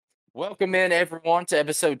Welcome in, everyone, to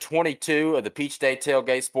episode 22 of the Peach Day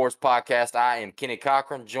Tailgate Sports Podcast. I am Kenny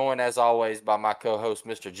Cochran, joined as always by my co-host,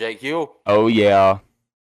 Mr. Jake Hewell. Oh, yeah.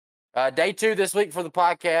 Day two this week for the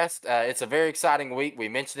podcast. It's a very exciting week. We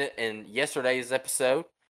mentioned it in yesterday's episode.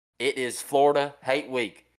 It is Florida Hate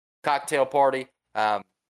Week, cocktail party.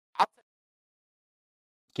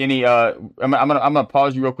 Kenny, I'm gonna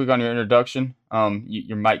pause you real quick on your introduction.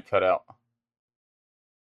 Your mic cut out.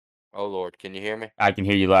 Oh Lord, can you hear me? I can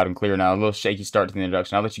hear you loud and clear now. A little shaky start to the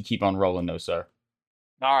introduction. I'll let you keep on rolling, though, sir.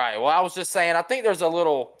 All right. Well, I was just saying, I think there's a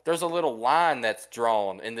little line that's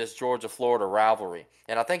drawn in this Georgia-Florida rivalry,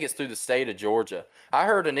 and I think it's through the state of Georgia. I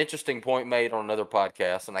heard an interesting point made on another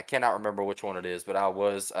podcast, and I cannot remember which one it is, but I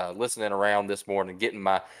was listening around this morning, getting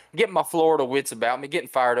my Florida wits about me, getting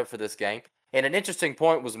fired up for this game. And an interesting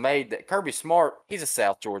point was made that Kirby Smart, he's a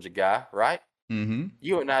South Georgia guy, right? Mm-hmm.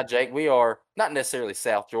 You and I, Jake, we are not necessarily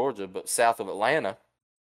South Georgia, but south of Atlanta.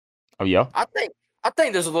 Oh, yeah? I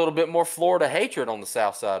think there's a little bit more Florida hatred on the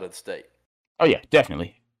south side of the state. Oh, yeah,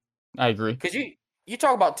 definitely. I agree. Because you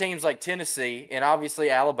talk about teams like Tennessee and obviously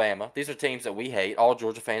Alabama. These are teams that we hate. All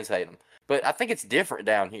Georgia fans hate them. But I think it's different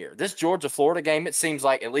down here. This Georgia-Florida game, it seems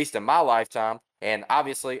like, at least in my lifetime, and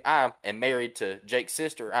obviously I am married to Jake's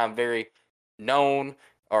sister, I'm very known,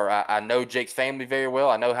 or I know Jake's family very well.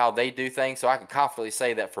 I know how they do things, so I can confidently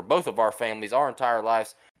say that for both of our families, our entire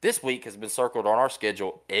lives, this week has been circled on our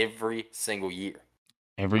schedule every single year.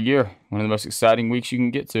 Every year. One of the most exciting weeks you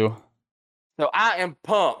can get to. So I am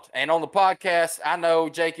pumped. And on the podcast, I know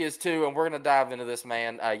Jake is too, and we're going to dive into this,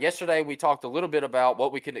 man. Yesterday, we talked a little bit about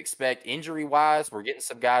what we can expect injury-wise. We're getting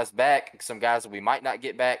some guys back, some guys that we might not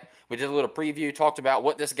get back. We did a little preview, talked about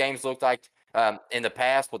what this game's looked like in the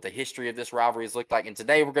past, what the history of this rivalry has looked like. And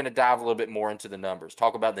today, we're going to dive a little bit more into the numbers,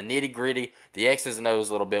 talk about the nitty-gritty, the X's and O's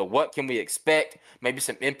a little bit. What can we expect? Maybe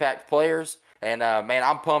some impact players. And, man,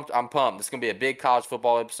 I'm pumped. I'm pumped. This is going to be a big college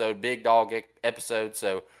football episode, big dog episode.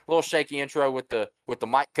 So a little shaky intro with the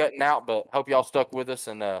mic cutting out, but hope y'all stuck with us.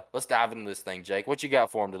 And let's dive into this thing, Jake. What you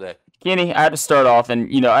got for him today? Kenny, I had to start off,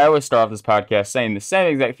 and, I always start off this podcast saying the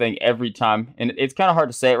same exact thing every time. And it's kind of hard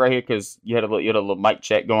to say it right here because you had a little mic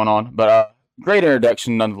check going on. But great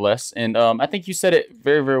introduction nonetheless. And I think you said it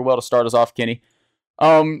very, very well to start us off, Kenny.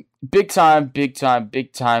 Big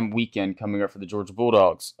time weekend coming up for the Georgia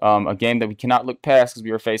Bulldogs. A game that we cannot look past because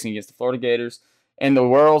we are facing against the Florida Gators and the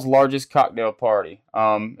world's largest cocktail party.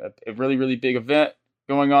 A really, really big event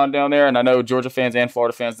going on down there, and I know Georgia fans and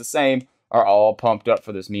Florida fans the same are all pumped up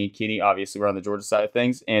for this. Me and Kenny, obviously, we're on the Georgia side of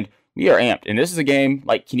things, and we are amped. And this is a game,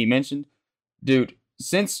 like Kenny mentioned, dude,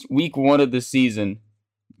 since week one of the season,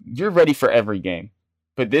 you're ready for every game.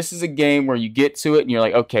 But this is a game where you get to it and you're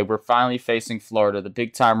like, okay, we're finally facing Florida, the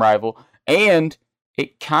big time rival. And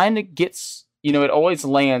it kind of gets, it always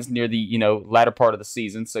lands near the, latter part of the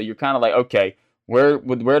season. So you're kind of like, okay, where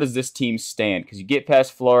does this team stand? Because you get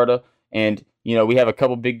past Florida and, we have a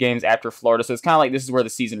couple big games after Florida. So it's kind of like this is where the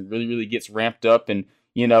season really, really gets ramped up. And,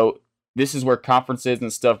 this is where conferences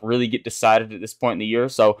and stuff really get decided at this point in the year.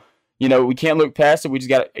 So, we can't look past it. We just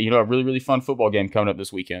got, a really, really fun football game coming up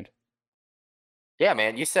this weekend. Yeah,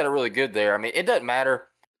 man, you said it really good there. I mean, it doesn't matter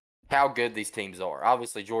how good these teams are.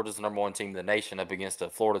 Obviously, Georgia's the number one team in the nation up against a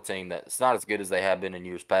Florida team that's not as good as they have been in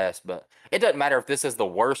years past. But it doesn't matter if this is the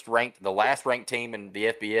last ranked team in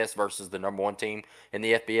the FBS versus the number one team in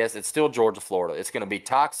the FBS. It's still Georgia, Florida. It's going to be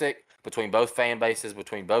toxic between both fan bases,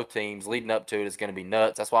 between both teams. Leading up to it, it's going to be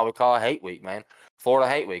nuts. That's why we call it Hate Week, man. Florida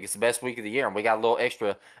Hate Week. It's the best week of the year, and we got a little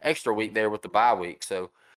extra week there with the bye week.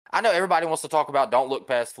 So I know everybody wants to talk about don't look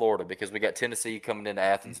past Florida because we got Tennessee coming into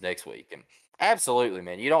Athens next week. And absolutely,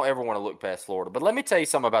 man, you don't ever want to look past Florida. But let me tell you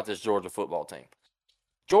something about this Georgia football team.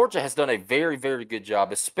 Georgia has done a very, very good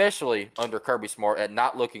job, especially under Kirby Smart, at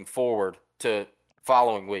not looking forward to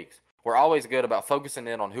following weeks. We're always good about focusing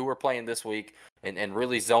in on who we're playing this week and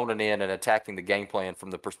really zoning in and attacking the game plan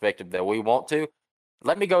from the perspective that we want to.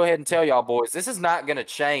 Let me go ahead and tell y'all, boys, this is not going to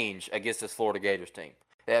change against this Florida Gators team.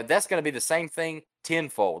 That's going to be the same thing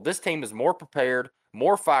tenfold. This team is more prepared,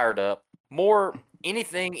 more fired up, more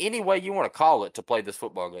anything, any way you want to call it to play this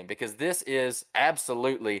football game because this is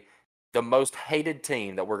absolutely the most hated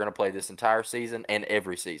team that we're going to play this entire season and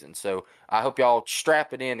every season. So I hope y'all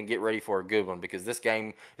strap it in and get ready for a good one because this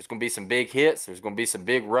game is going to be some big hits. There's going to be some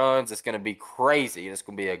big runs. It's going to be crazy. And it's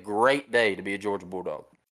going to be a great day to be a Georgia Bulldog.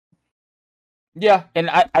 Yeah, and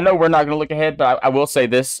I know we're not going to look ahead, but I will say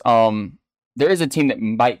this. There is a team that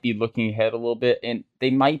might be looking ahead a little bit, and they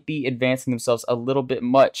might be advancing themselves a little bit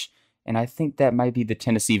much, and I think that might be the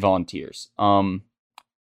Tennessee Volunteers.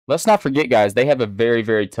 Let's not forget, guys, they have a very,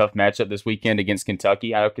 very tough matchup this weekend against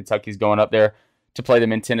Kentucky. I know Kentucky's going up there to play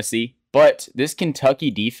them in Tennessee. But this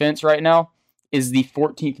Kentucky defense right now is the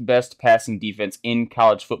 14th best passing defense in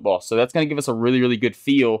college football. So that's going to give us a really, really good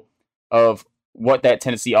feel of what that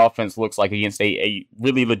Tennessee offense looks like against a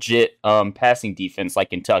really legit passing defense like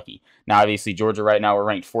Kentucky. Now, obviously, Georgia right now, we're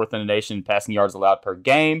ranked fourth in the nation in passing yards allowed per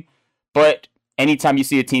game. But anytime you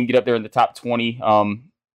see a team get up there in the top 20,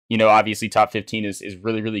 obviously top 15 is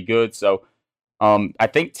really, really good. So I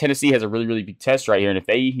think Tennessee has a really, really big test right here. And if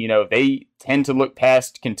they tend to look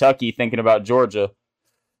past Kentucky thinking about Georgia,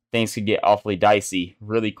 things could get awfully dicey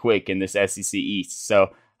really quick in this SEC East.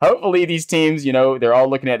 So hopefully these teams, they're all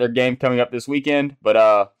looking at their game coming up this weekend.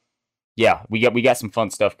 But yeah, we got some fun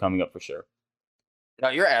stuff coming up for sure. No,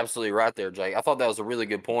 you're absolutely right there, Jake. I thought that was a really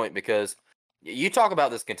good point because you talk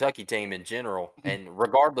about this Kentucky team in general, and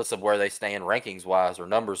regardless of where they stand rankings wise or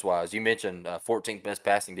numbers wise, you mentioned 14th best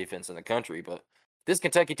passing defense in the country, but this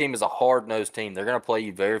Kentucky team is a hard nosed team. They're going to play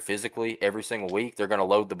you very physically every single week. They're going to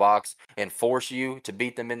load the box and force you to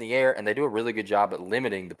beat them in the air, and they do a really good job at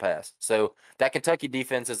limiting the pass. So that Kentucky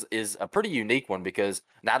defense is a pretty unique one because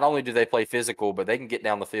not only do they play physical, but they can get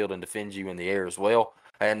down the field and defend you in the air as well.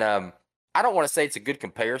 And I don't want to say it's a good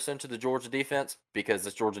comparison to the Georgia defense because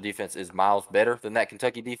this Georgia defense is miles better than that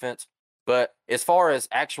Kentucky defense. But as far as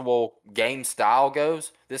actual game style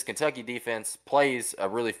goes, this Kentucky defense plays a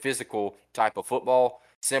really physical type of football,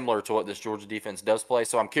 similar to what this Georgia defense does play.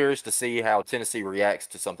 So I'm curious to see how Tennessee reacts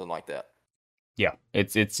to something like that. Yeah,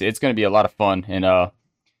 it's going to be a lot of fun, and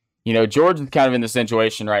Georgia's kind of in the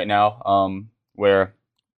situation right now, where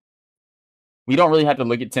we don't really have to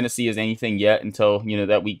look at Tennessee as anything yet until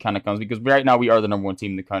that week kind of comes, because right now we are the number one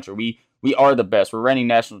team in the country. We are the best. We're reigning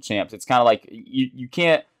national champs. It's kind of like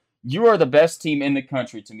you are the best team in the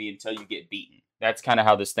country to me until you get beaten. That's kind of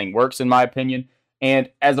how this thing works, in my opinion.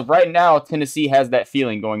 And as of right now, Tennessee has that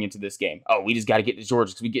feeling going into this game. Oh, we just got to get to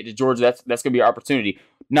Georgia. Because we get to Georgia, that's going to be our opportunity.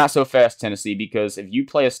 Not so fast, Tennessee, because if you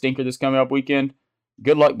play a stinker this coming up weekend,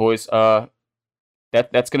 good luck, boys.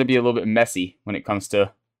 That's going to be a little bit messy when it comes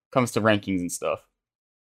to rankings and stuff.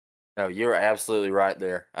 No, you're absolutely right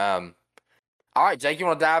there. All right, Jake, you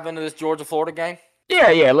want to dive into this Georgia Florida game?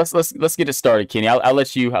 Yeah. Let's get it started, Kenny. I'll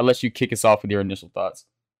let you kick us off with your initial thoughts.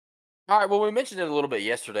 All right. Well, we mentioned it a little bit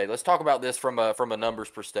yesterday. Let's talk about this from a numbers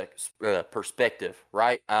perspective,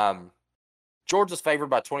 right? Georgia's favored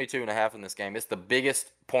by 22.5 in this game. It's the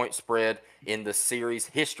biggest point spread in the series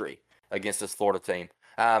history against this Florida team.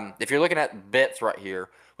 If you're looking at bets right here,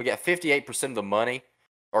 we got 58% of the money,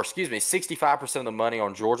 or excuse me, 65% of the money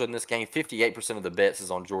on Georgia in this game. 58% of the bets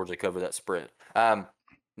is on Georgia to cover that spread.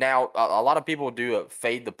 Now, a lot of people do a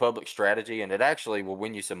fade the public strategy, and it actually will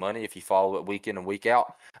win you some money if you follow it week in and week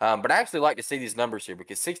out. But I actually like to see these numbers here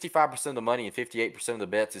because 65% of the money and 58% of the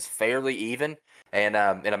bets is fairly even. And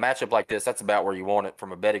in a matchup like this, that's about where you want it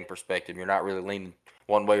from a betting perspective. You're not really leaning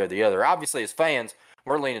one way or the other. Obviously, as fans,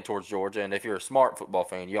 we're leaning towards Georgia, and if you're a smart football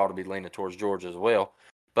fan, you ought to be leaning towards Georgia as well.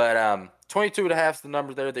 But 22.5 is the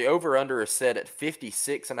number there. The over-under is set at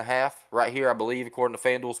 56.5 right here, I believe, according to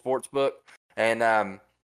FanDuel Sportsbook. And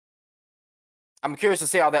I'm curious to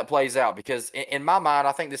see how that plays out because in my mind,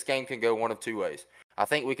 I think this game can go one of two ways. I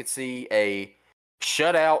think we could see a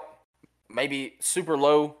shutout, maybe super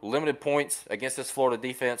low, limited points against this Florida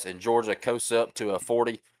defense, and Georgia coasts up to a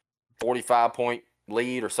 40, 45-point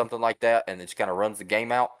lead or something like that, and it just kind of runs the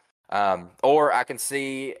game out. Or I can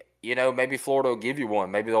see, maybe Florida will give you one.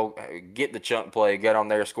 Maybe they'll get the chunk play, get on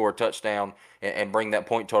there, score a touchdown, and bring that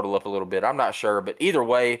point total up a little bit. I'm not sure, but either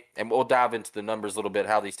way, and we'll dive into the numbers a little bit,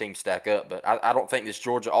 how these teams stack up. But I don't think this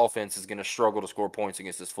Georgia offense is going to struggle to score points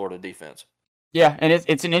against this Florida defense. Yeah, and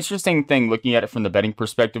it's an interesting thing looking at it from the betting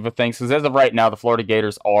perspective of things, because as of right now, the Florida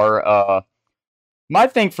Gators are my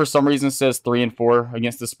thing for some reason says 3-4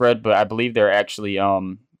 against the spread, but I believe they're actually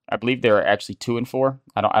 2-4.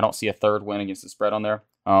 I don't see a third win against the spread on there.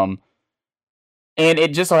 And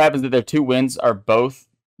it just so happens that their two wins are both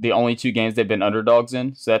the only two games they've been underdogs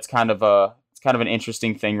in. So that's kind of an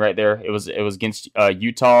interesting thing right there. It was against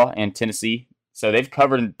Utah and Tennessee. So they've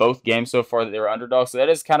covered in both games so far that they were underdogs. So that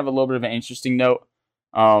is kind of a little bit of an interesting note.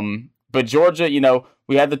 But Georgia,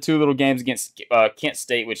 we had the two little games against Kent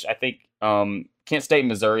State, which I think Kent State and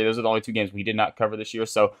Missouri, those are the only two games we did not cover this year.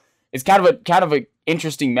 So it's kind of an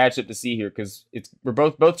interesting matchup to see here because we're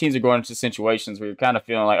both teams are going into situations where you're kind of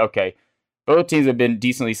feeling like, okay, both teams have been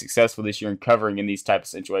decently successful this year in covering in these type of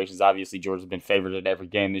situations. Obviously, Georgia's been favored at every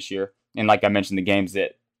game this year, and like I mentioned, the games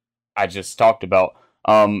that I just talked about,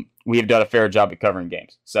 we have done a fair job at covering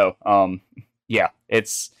games. So, yeah,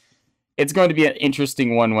 it's going to be an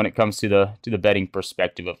interesting one when it comes to the betting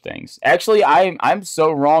perspective of things. Actually, I'm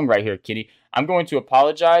so wrong right here, Kenny. I'm going to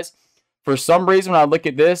apologize. For some reason, when I look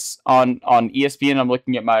at this on ESPN, I'm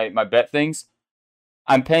looking at my bet things.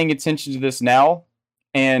 I'm paying attention to this now,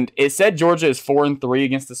 and it said Georgia is 4-3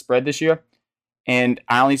 against the spread this year, and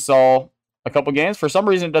I only saw a couple games. For some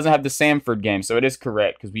reason, it doesn't have the Samford game, so it is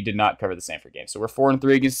correct because we did not cover the Samford game. So we're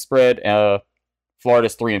 4-3 against the spread.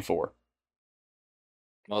 Florida's 3-4.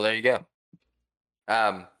 Well, there you go.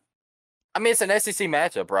 I mean, it's an SEC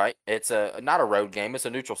matchup, right? It's not a road game; it's a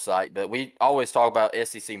neutral site. But we always talk about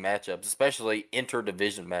SEC matchups, especially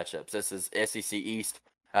interdivision matchups. This is SEC East,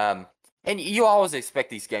 um, and you always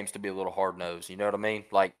expect these games to be a little hard nosed. You know what I mean?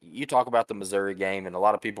 Like you talk about the Missouri game, and a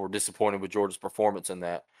lot of people were disappointed with Georgia's performance in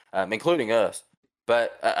that, including us.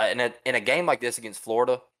 But in a game like this against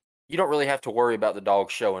Florida, you don't really have to worry about the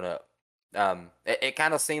dogs showing up. It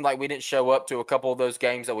kind of seemed like we didn't show up to a couple of those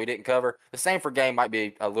games that we didn't cover. The Sanford game might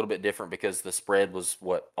be a little bit different because the spread was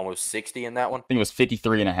what, almost 60 in that one. I think it was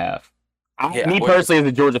 53.5. Yeah, Me which is, personally, as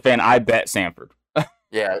a Georgia fan, I bet Samford.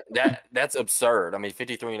 yeah, that's absurd. I mean,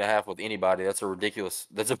 53.5 with anybody, that's a ridiculous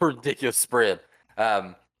spread.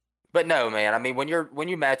 Um, but no, man. I mean, when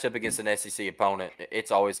you match up against an SEC opponent,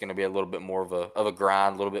 it's always going to be a little bit more of a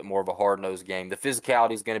grind, a little bit more of a hard nosed game. The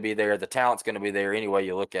physicality is going to be there, the talent's going to be there any way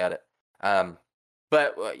you look at it. Um,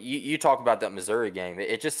 but you talk about that Missouri game.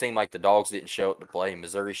 It just seemed like the dogs didn't show up to play.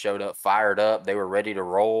 Missouri showed up, fired up. They were ready to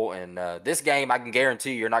roll. And this game, I can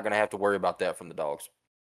guarantee you're not going to have to worry about that from the dogs.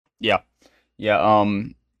 Yeah, yeah.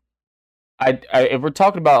 If we're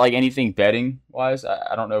talking about like anything betting wise,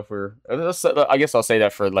 I don't know if we're. I guess I'll say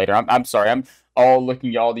that for later. I'm sorry. I'm all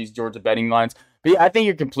looking at all these Georgia betting lines, but yeah, I think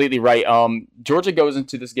you're completely right. Georgia goes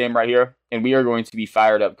into this game right here, and we are going to be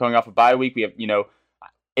fired up. Coming off a bye week, we have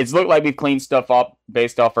it's looked like we've cleaned stuff up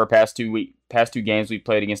based off our past two games we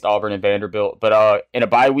played against Auburn and Vanderbilt. But in a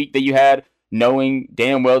bye week that you had, knowing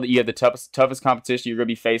damn well that you have the toughest competition you're going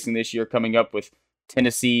to be facing this year, coming up with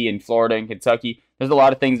Tennessee and Florida and Kentucky, there's a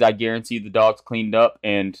lot of things that I guarantee the dogs cleaned up,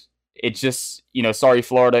 and it's just sorry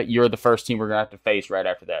Florida, you're the first team we're going to have to face right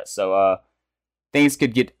after that. So things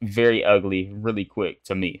could get very ugly really quick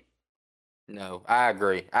to me. No, I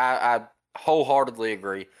agree. I wholeheartedly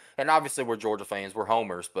agree. And obviously, we're Georgia fans. We're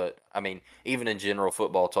homers. But, I mean, even in general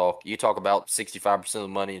football talk, you talk about 65% of the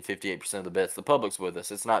money and 58% of the bets. The public's with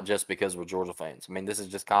us. It's not just because we're Georgia fans. I mean, this is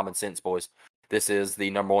just common sense, boys. This is the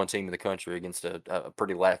number one team in the country against a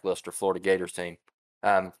pretty lackluster Florida Gators team.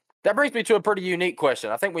 Um, that brings me to a pretty unique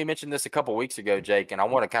question. I think we mentioned this a couple weeks ago, Jake, and I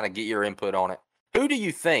want to kind of get your input on it. Who do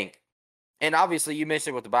you think, and obviously you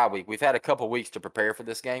mentioned with the bye week, we've had a couple weeks to prepare for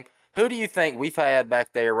this game. Who do you think we've had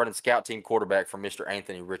back there running scout team quarterback for Mr.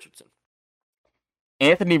 Anthony Richardson?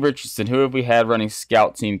 Anthony Richardson, who have we had running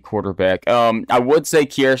scout team quarterback? I would say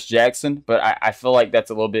Kieris Jackson, but I feel like that's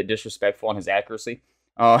a little bit disrespectful on his accuracy.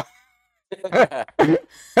 And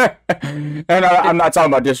I'm not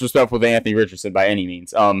talking about disrespectful to Anthony Richardson by any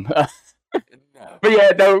means. No. But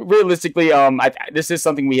yeah, no, realistically, this is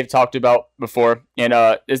something we have talked about before, and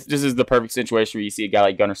this is the perfect situation where you see a guy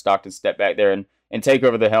like Gunnar Stockton step back there and take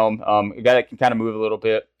over the helm. A guy that can kind of move a little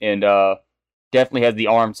bit and definitely has the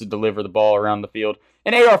arms to deliver the ball around the field.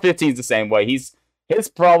 And AR-15 is the same way. His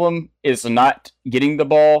problem is not getting the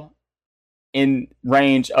ball in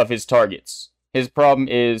range of his targets. His problem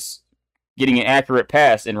is getting an accurate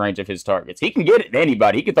pass in range of his targets. He can get it to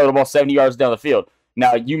anybody. He can throw the ball 70 yards down the field.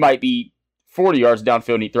 Now, you might be 40 yards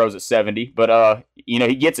downfield and he throws it 70, but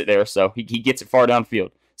he gets it there, so he gets it far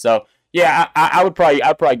downfield. So yeah, I'd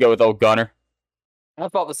probably go with old Gunner. I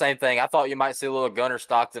thought the same thing. I thought you might see a little Gunnar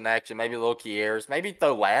Stockton action, maybe a little Kieres, maybe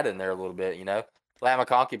throw Ladd in there a little bit. Ladd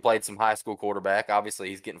McConkey played some high school quarterback. Obviously,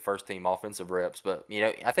 he's getting first team offensive reps, but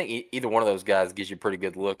I think either one of those guys gives you a pretty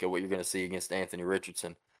good look at what you're going to see against Anthony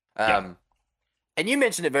Richardson. Yeah. And you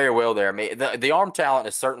mentioned it very well there. I mean, the arm talent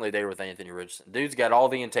is certainly there with Anthony Richardson. Dude's got all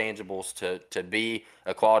the intangibles to be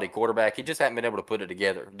a quality quarterback. He just hasn't been able to put it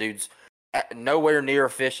together. Dude's nowhere near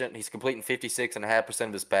efficient. He's completing 56.5%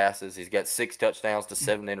 of his passes. He's got 6 touchdowns to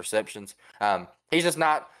 7 interceptions. He's just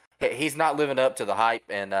not. He's not living up to the hype.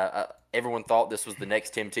 And everyone thought this was the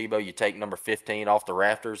next Tim Tebow. You take number 15 off the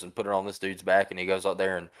rafters and put it on this dude's back, and he goes out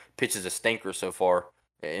there and pitches a stinker so far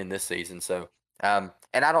in this season. So.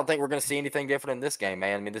 And I don't think we're going to see anything different in this game,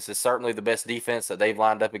 man. I mean, this is certainly the best defense that they've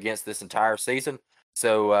lined up against this entire season.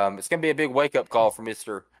 So it's going to be a big wake-up call for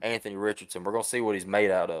Mr. Anthony Richardson. We're going to see what he's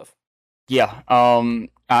made out of. Yeah,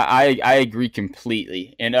 I agree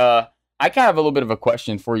completely. And I kind of have a little bit of a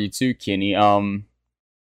question for you too, Kenny.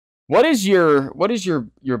 What is your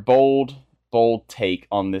bold take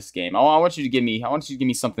on this game? I want you to give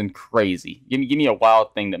me something crazy. Give me a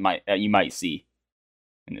wild thing that you might see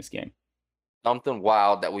in this game. Something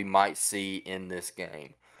wild that we might see in this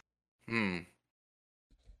game.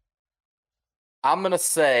 I'm gonna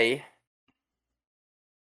say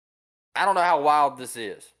I don't know how wild this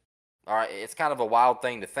is. All right, it's kind of a wild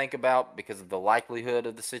thing to think about because of the likelihood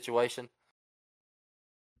of the situation.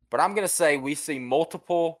 But I'm gonna say we see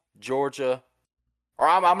multiple Georgia, or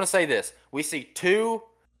I'm gonna say this: we see two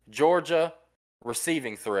Georgia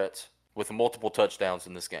receiving threats with multiple touchdowns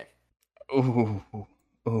in this game. Ooh,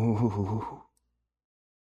 ooh.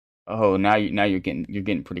 Oh, now you're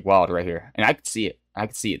getting pretty wild right here, and I could see it. I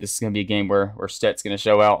could see it. This is gonna be a game where Stet's gonna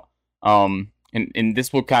show out. And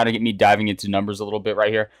this will kind of get me diving into numbers a little bit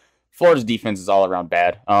right here. Florida's defense is all around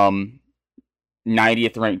bad.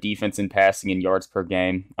 90th ranked defense in passing and yards per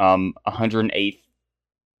game. 108th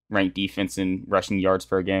ranked defense in rushing yards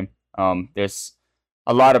per game. There's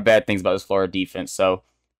a lot of bad things about this Florida defense, so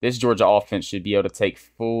this Georgia offense should be able to take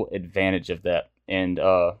full advantage of that. And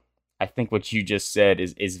I think what you just said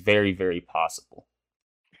is very, very possible.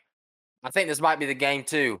 I think this might be the game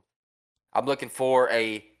too. I'm looking for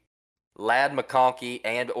a Lad McConkey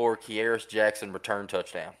and or Kearis Jackson return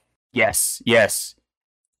touchdown. Yes, yes,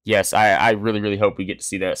 yes. I really, really hope we get to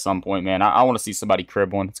see that at some point, man. I want to see somebody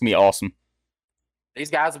crib one. It's gonna be awesome.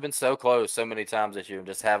 These guys have been so close so many times this year and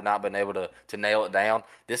just have not been able to nail it down.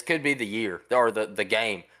 This could be the year or the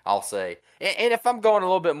game, I'll say. And if I'm going a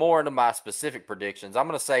little bit more into my specific predictions, I'm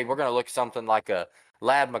going to say we're going to look at something like a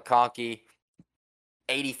Lad McConkey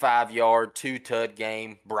 85-yard, 2-tud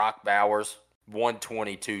game, Brock Bowers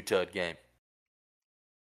 122 tud game.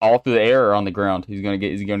 All through the air or on the ground? Is he gonna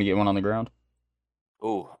get one on the ground?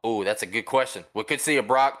 Ooh, that's a good question. We could see a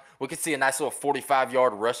nice little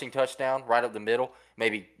 45-yard rushing touchdown right up the middle.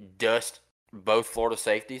 Maybe dust both Florida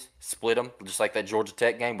safeties, split them, just like that Georgia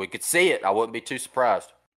Tech game. We could see it. I wouldn't be too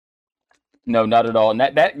surprised. No, not at all. And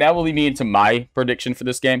that will lead me into my prediction for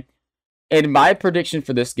this game. And my prediction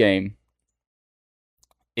for this game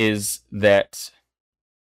is that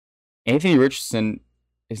Anthony Richardson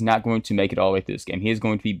is not going to make it all the way through this game. He is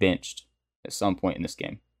going to be benched at some point in this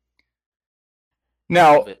game.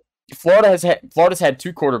 Now, Florida's had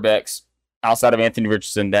two quarterbacks outside of Anthony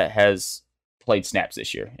Richardson that has played snaps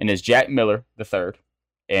this year, and is Jack Miller the third,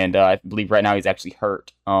 and I believe right now he's actually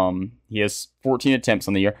hurt. He has 14 attempts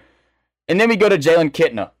on the year, and then we go to Jalen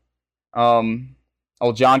Kitna,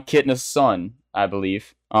 John Kitna's son, I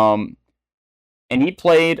believe, and he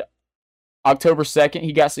played October 2nd.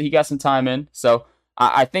 He got some time in, so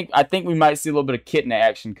I think we might see a little bit of Kitna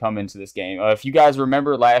action come into this game. If you guys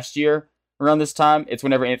remember last year around this time, it's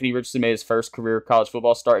whenever Anthony Richardson made his first career college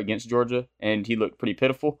football start against Georgia, and he looked pretty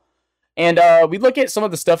pitiful. And we look at some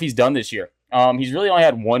of the stuff he's done this year. He's really only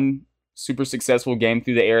had one super successful game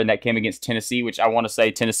through the air, and that came against Tennessee, which I want to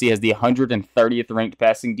say Tennessee has the 130th ranked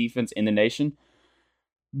passing defense in the nation.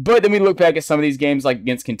 But then we look back at some of these games, like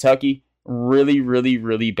against Kentucky, really, really,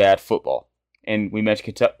 really bad football. And we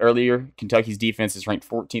mentioned earlier, Kentucky's defense is ranked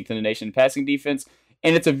 14th in the nation in passing defense,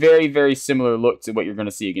 and it's a very, very similar look to what you're going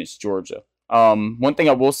to see against Georgia. One thing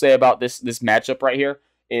I will say about this matchup right here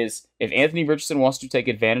is if Anthony Richardson wants to take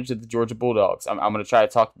advantage of the Georgia Bulldogs, I'm going to try to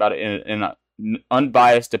talk about it in an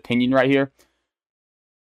unbiased opinion right here.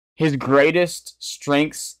 His greatest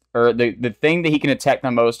strengths, or the thing that he can attack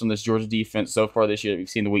the most on this Georgia defense so far this year that we've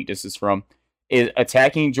seen the weaknesses from, is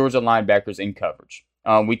attacking Georgia linebackers in coverage.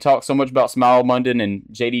 We talk so much about Smile London and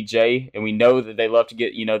JDJ, and we know that they love to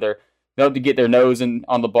get their nose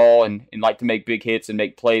on the ball and like to make big hits and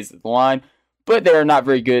make plays at the line, but they are not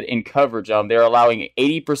very good in coverage. They're allowing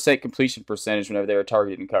 80% completion percentage whenever they are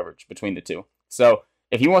targeted in coverage between the two. So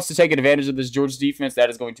if he wants to take advantage of this Georgia defense,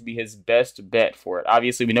 that is going to be his best bet for it.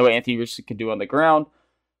 Obviously, we know what Anthony Richardson can do on the ground,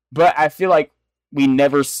 but I feel like we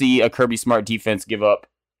never see a Kirby Smart defense give up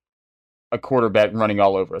a quarterback running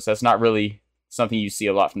all over us. That's not really something you see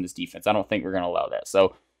a lot from this defense. I don't think we're going to allow that.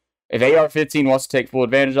 So if AR-15 wants to take full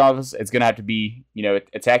advantage of us, it's going to have to be,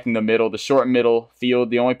 attacking the middle, the short middle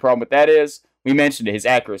field. The only problem with that is, we mentioned it, his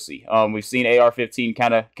accuracy. We've seen AR-15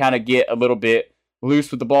 kind of get a little bit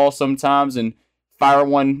loose with the ball sometimes and fire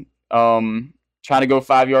one trying to go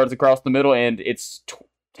 5 yards across the middle, and it's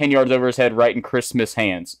 10 yards over his head right in Chris Smith's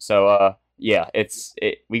hands. So,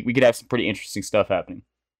 we could have some pretty interesting stuff happening.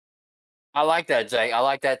 I like that, Jake. I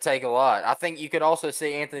like that take a lot. I think you could also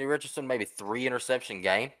see Anthony Richardson maybe 3 interception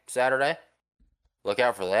game Saturday. Look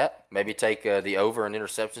out for that. Maybe take the over in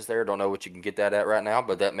interceptions there. Don't know what you can get that at right now,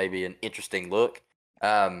 but that may be an interesting look.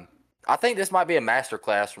 I think this might be a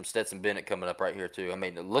masterclass from Stetson Bennett coming up right here too. I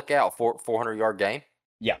mean, look out for 400-yard game.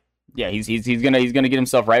 Yeah, he's gonna get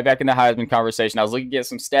himself right back in the Heisman conversation. I was looking at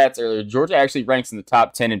some stats earlier. Georgia actually ranks in the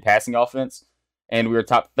top 10 in passing offense, and we were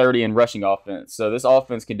top 30 in rushing offense. So this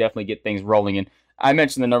offense can definitely get things rolling. And I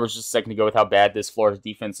mentioned the numbers just a second ago with how bad this Florida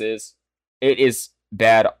defense is. It is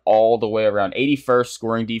bad all the way around. 81st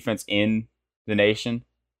scoring defense in the nation.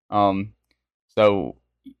 Um, so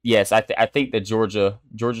yes, I think that Georgia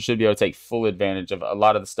should be able to take full advantage of a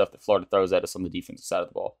lot of the stuff that Florida throws at us on the defensive side of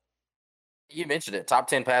the ball. You mentioned it. Top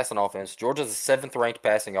 10 passing offense. Georgia's the seventh ranked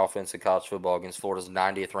passing offense in college football against Florida's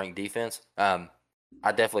 90th ranked defense.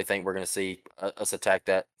 I definitely think we're going to see us attack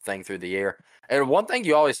that thing through the air. And one thing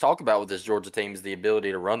you always talk about with this Georgia team is the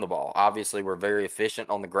ability to run the ball. Obviously, we're very efficient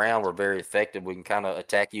on the ground. We're very effective. We can kind of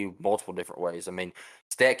attack you multiple different ways. I mean,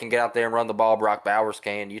 Stat can get out there and run the ball. Brock Bowers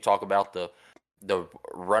can. You talk about the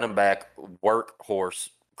running back workhorse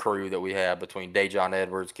crew that we have between Dejon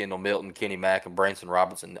Edwards, Kendall Milton, Kenny Mack, and Branson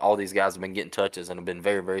Robinson. All these guys have been getting touches and have been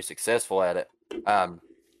very, very successful at it.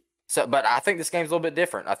 But I think this game's a little bit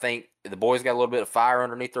different. I think the boys got a little bit of fire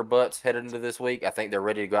underneath their butts headed into this week. I think they're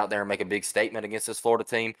ready to go out there and make a big statement against this Florida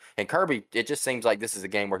team. And Kirby, it just seems like this is a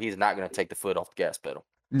game where he's not going to take the foot off the gas pedal.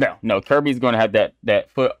 No, Kirby's going to have that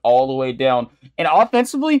foot all the way down. And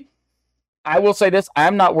offensively, I will say this: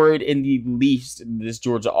 I'm not worried in the least this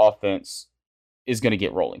Georgia offense is going to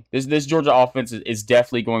get rolling. This Georgia offense is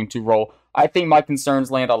definitely going to roll. I think my concerns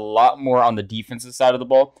land a lot more on the defensive side of the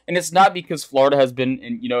ball, and it's not because Florida has been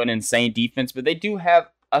an insane defense, but they do have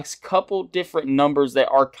a couple different numbers that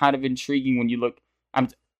are kind of intriguing when you look.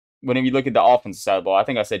 Whenever you look at the offensive side of the ball, I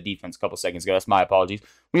think I said defense a couple seconds ago. That's my apologies.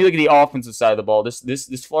 When you look at the offensive side of the ball,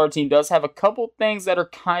 this Florida team does have a couple things that are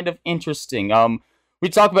kind of interesting. We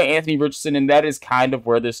talk about Anthony Richardson, and that is kind of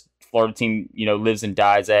where this Florida team lives and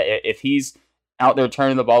dies at. If he's out there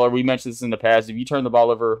turning the ball over. We mentioned this in the past. If you turn the ball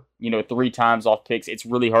over, 3 times off picks, it's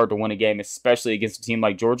really hard to win a game, especially against a team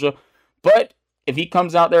like Georgia. But if he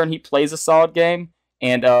comes out there and he plays a solid game,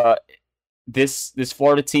 and this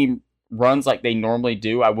Florida team runs like they normally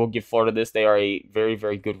do, I will give Florida this. They are a very,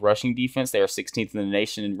 very good rushing defense. They are 16th in the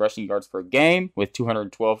nation in rushing yards per game with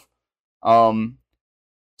 212.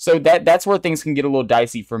 So that's where things can get a little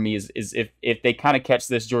dicey for me is if they kind of catch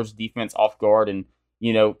this Georgia defense off guard and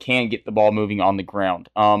can get the ball moving on the ground.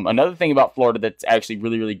 Another thing about Florida that's actually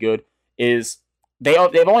really, really good is they've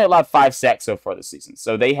only allowed 5 sacks so far this season.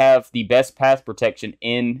 So they have the best pass protection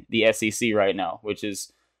in the SEC right now, which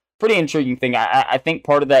is pretty intriguing thing. I think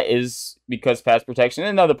part of that is because pass protection. And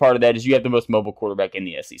another part of that is you have the most mobile quarterback in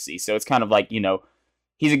the SEC. So it's kind of like,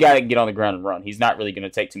 he's a guy that can get on the ground and run. He's not really going to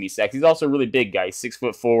take too many sacks. He's also a really big guy. He's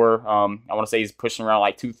 6'4". I want to say he's pushing around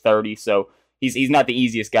like 230. So he's not the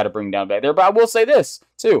easiest guy to bring down back there. But I will say this,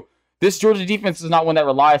 too. This Georgia defense is not one that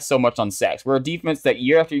relies so much on sacks. We're a defense that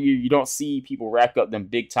year after year, you don't see people rack up them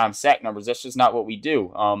big-time sack numbers. That's just not what we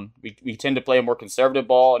do. We tend to play a more conservative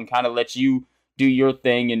ball and kind of let you do your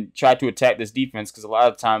thing and try to attack this defense because a lot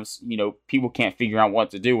of times, people can't figure out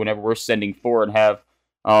what to do whenever we're sending forward and have,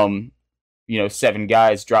 7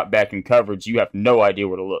 guys drop back in coverage. You have no idea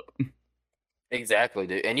where to look. Exactly,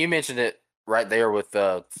 dude. And you mentioned it right there with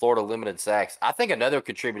Florida limited sacks. I think another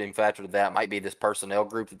contributing factor to that might be this personnel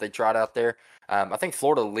group that they tried out there. I think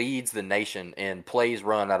Florida leads the nation in plays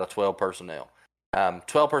run out of 12 personnel.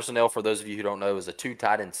 12 personnel, for those of you who don't know, is a 2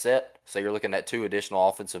 tight end set. So you're looking at 2 additional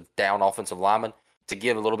offensive linemen to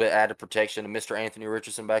give a little bit added protection to Mr. Anthony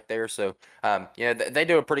Richardson back there. So, they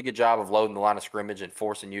do a pretty good job of loading the line of scrimmage and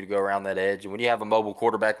forcing you to go around that edge. And when you have a mobile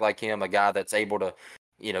quarterback like him, a guy that's able to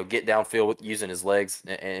get downfield with using his legs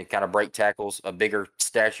and kind of break tackles, a bigger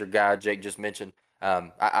stature guy Jake just mentioned.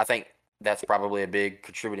 I think that's probably a big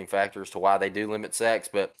contributing factor as to why they do limit sacks.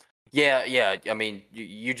 But yeah. I mean,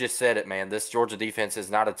 you just said it, man. This Georgia defense is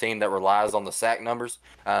not a team that relies on the sack numbers.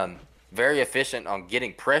 Very efficient on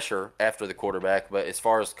getting pressure after the quarterback, but as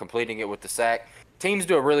far as completing it with the sack, teams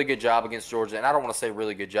do a really good job against Georgia. And I don't want to say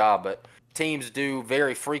really good job, but teams do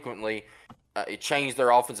very frequently change their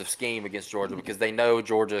offensive scheme against Georgia because they know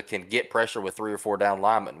Georgia can get pressure with 3 or 4 down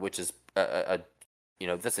linemen, which is that's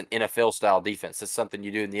an NFL style defense. That's something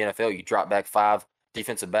you do in the NFL. You drop back 5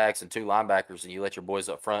 defensive backs and 2 linebackers, and you let your boys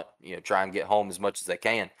up front, try and get home as much as they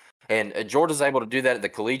can. And Georgia's able to do that at the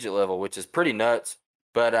collegiate level, which is pretty nuts.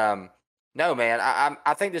 But no, man,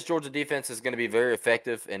 I think this Georgia defense is going to be very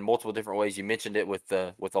effective in multiple different ways. You mentioned it with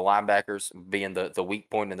the linebackers being the weak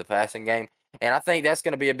point in the passing game. And I think that's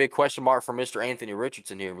going to be a big question mark for Mr. Anthony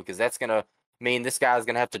Richardson here because that's going to mean this guy's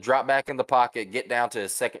going to have to drop back in the pocket, get down to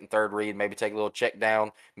his second and third read, maybe take a little check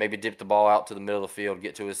down, maybe dip the ball out to the middle of the field,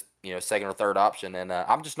 get to his second or third option. And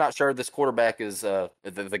I'm just not sure this quarterback is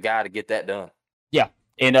the guy to get that done. Yeah,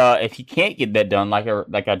 and if he can't get that done,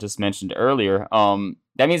 like I just mentioned earlier,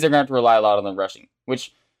 that means they're going to have to rely a lot on the rushing,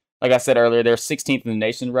 which, like I said earlier, they're 16th in the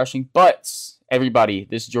nation rushing. But everybody,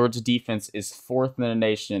 this Georgia defense is 4th in the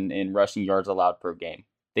nation in rushing yards allowed per game.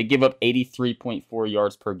 They give up 83.4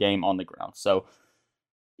 yards per game on the ground. So,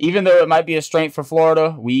 even though it might be a strength for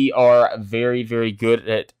Florida, we are very, very good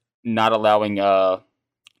at not allowing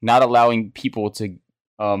not allowing people to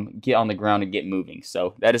get on the ground and get moving.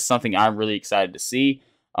 So that is something I'm really excited to see.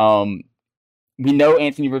 We know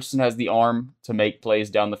Anthony Richardson has the arm to make plays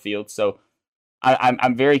down the field, so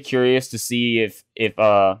I'm very curious to see if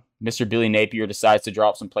Mr. Billy Napier decides to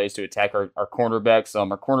drop some plays to attack our cornerbacks.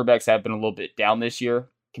 Our cornerbacks have been a little bit down this year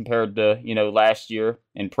compared to last year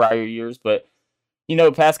and prior years, but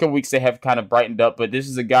past couple weeks they have kind of brightened up. But this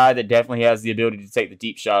is a guy that definitely has the ability to take the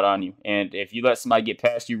deep shot on you, and if you let somebody get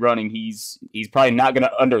past you running, he's probably not going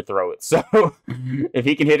to underthrow it. So if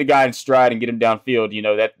he can hit a guy in stride and get him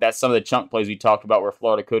downfield, that's some of the chunk plays we talked about where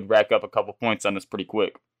Florida could rack up a couple points on us pretty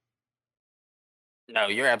quick. No,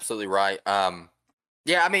 you're absolutely right.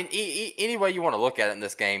 Yeah, I mean, any way you want to look at it in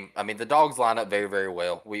this game, I mean, the Dogs line up very, very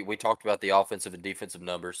well. We talked about the offensive and defensive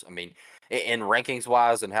numbers. I mean, in rankings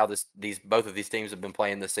wise and how these both of these teams have been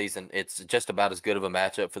playing this season, it's just about as good of a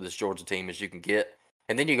matchup for this Georgia team as you can get.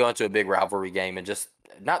 And then you go into a big rivalry game and just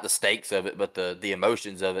not the stakes of it, but the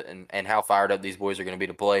emotions of it and how fired up these boys are going to be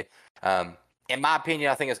to play. In my opinion,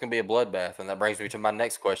 I think it's going to be a bloodbath, and that brings me to my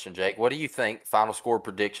next question, Jake. What do you think? Final score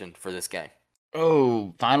prediction for this game?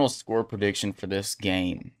 Oh, final score prediction for this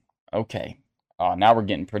game. Okay. Now we're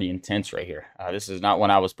getting pretty intense right here. This is not one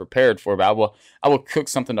I was prepared for, but I will cook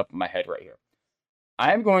something up in my head right here.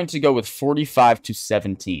 I am going to go with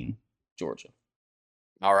 45-17, Georgia.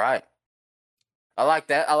 All right. I like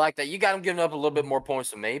that. I like that. You got them giving up a little bit more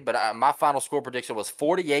points than me, but my final score prediction was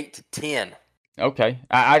 48-10. Okay.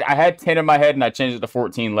 I had 10 in my head and I changed it to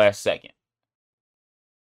 14 last second.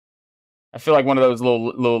 I feel like one of those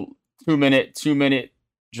little 2 minute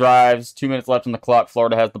drives, 2 minutes left on the clock.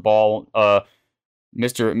 Florida has the ball.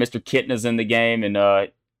 Mr. Kitna's in the game, and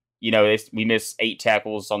we miss 8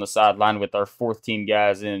 tackles on the sideline with our fourth team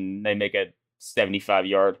guys, and they make a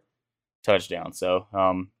 75-yard touchdown. So,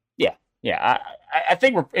 yeah. I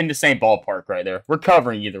think we're in the same ballpark right there. We're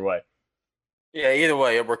covering either way. Yeah, either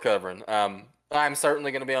way, we're covering. I'm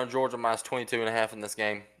certainly going to be on Georgia minus 22.5 in this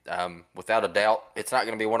game. Without a doubt. It's not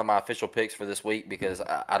going to be one of my official picks for this week because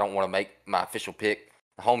I don't want to make my official pick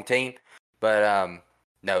the home team. But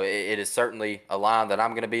no, it is certainly a line that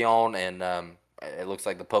I'm going to be on, and it looks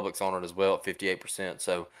like the public's on it as well at 58%.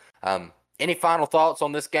 So any final thoughts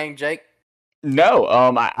on this game, Jake? No,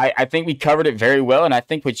 I think we covered it very well, and I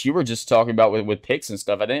think what you were just talking about with picks and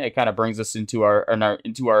stuff, I think it kind of brings us into our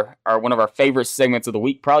one of our favorite segments of the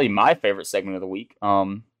week, probably my favorite segment of the week.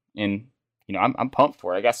 And I'm pumped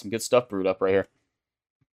for it. I got some good stuff brewed up right here.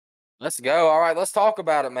 Let's go. All right, let's talk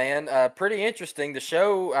about it, man. Pretty interesting. The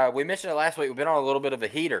show, we mentioned it last week. We've been on a little bit of a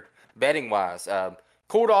heater, betting wise.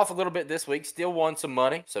 Cooled off a little bit this week. Still won some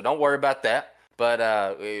money, so don't worry about that. But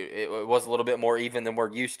it was a little bit more even than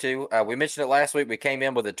we're used to. We mentioned it last week. We came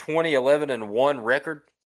in with a 20-11-1 record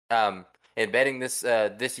in betting this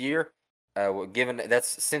year. Given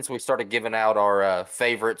that's since we started giving out our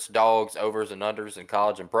favorites, dogs, overs, and unders in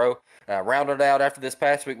college and pro. Rounded out after this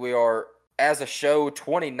past week, we are as a show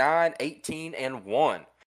 29-18-1.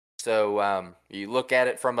 So you look at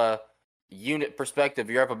it from a unit perspective,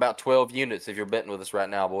 you're up about 12 units if you're betting with us right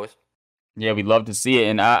now, boys. Yeah, we'd love to see it.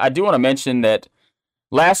 And I do want to mention that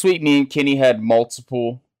last week me and Kenny had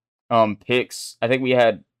multiple picks. I think we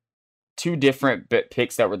had 2 different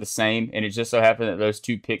picks that were the same, and it just so happened that those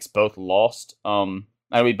 2 picks both lost. I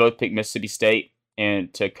know we both picked Mississippi State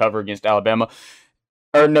and to cover against Alabama.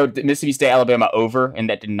 Or no, Mississippi State, Alabama over, and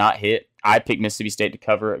that did not hit. I picked Mississippi State to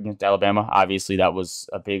cover against Alabama. Obviously, that was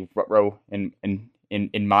a big row in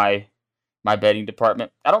my betting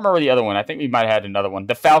department. I don't remember the other one. I think we might have had another one.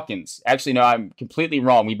 The Falcons. Actually, no, I'm completely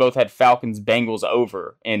wrong. We both had Falcons Bengals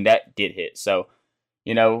over, and that did hit. So,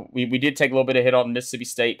 we did take a little bit of hit on Mississippi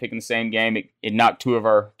State picking the same game. It knocked two of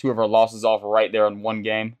our losses off right there in one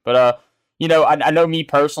game. But I know me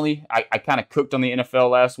personally, I kind of cooked on the NFL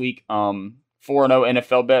last week. 4-0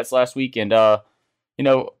 NFL bets last week, and a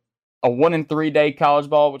 1-3 day college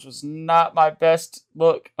ball, which was not my best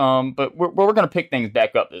look. But we're gonna pick things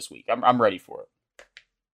back up this week. I'm ready for it.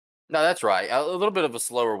 No, that's right. A little bit of a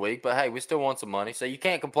slower week, but hey, we still want some money, so you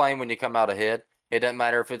can't complain when you come out ahead. It doesn't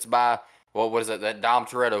matter if it's by what is it, that Dom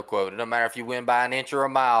Toretto quote? It doesn't matter if you win by an inch or a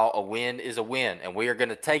mile. A win is a win, and we are going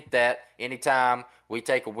to take that anytime we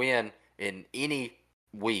take a win in any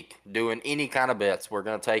week doing any kind of bets. We're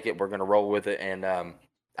going to take it. We're going to roll with it, and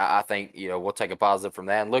I think we'll take a positive from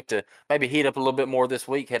that and look to maybe heat up a little bit more this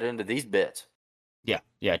week headed into these bets. Yeah,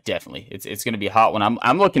 definitely. It's going to be a hot one.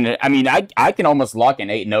 I'm looking at. I mean, I can almost lock an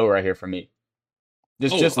 8-0 right here for me.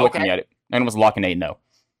 Just looking at it, I almost lock an 8-0.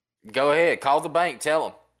 Go ahead, call the bank, tell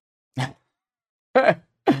them.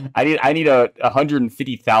 I need a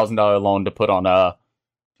 $150,000 loan to put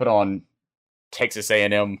on Texas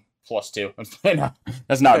A&M +2. No,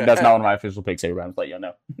 that's not one of my official picks. Everybody, I'm just let y'all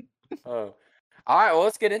know. Oh. All right, well,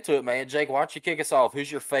 let's get into it, man. Jake, why don't you kick us off?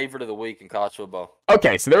 Who's your favorite of the week in college football?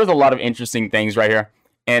 Okay, so there was a lot of interesting things right here,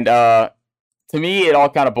 and to me, it all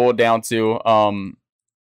kind of boiled down to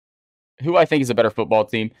who I think is a better football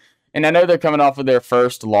team. And I know they're coming off of their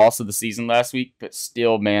first loss of the season last week, but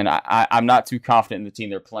still, man, I'm not too confident in the team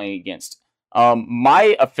they're playing against.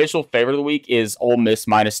 My official favorite of the week is Ole Miss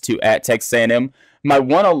 -2 at Texas A&M. My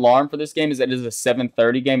one alarm for this game is that it is a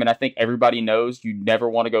 7:30 game, and I think everybody knows you never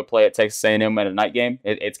want to go play at Texas A&M at a night game.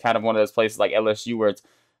 It's kind of one of those places like LSU where it's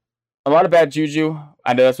a lot of bad juju.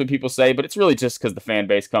 I know that's what people say, but it's really just because the fan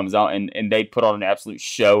base comes out and they put on an absolute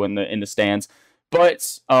show in the stands.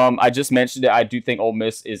 But I just mentioned it. I do think Ole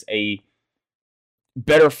Miss is a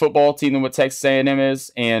better football team than what Texas A&M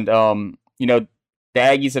is, and the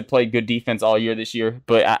Aggies have played good defense all year this year,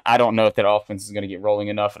 but I don't know if that offense is going to get rolling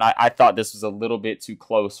enough. And I thought this was a little bit too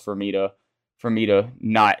close for me to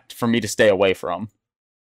stay away from.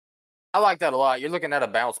 I like that a lot. You're looking at a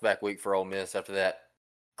bounce back week for Ole Miss after that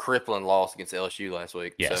crippling loss against LSU last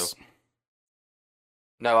week. Yes. So,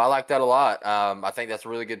 no, I like that a lot. I think that's a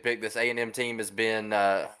really good pick. This A&M team has been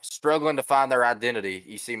struggling to find their identity.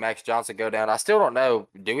 You see Max Johnson go down. I still don't know.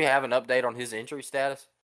 Do we have an update on his injury status?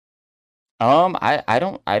 I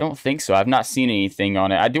don't think so. I've not seen anything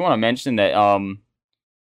on it. I do want to mention that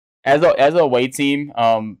as a away team,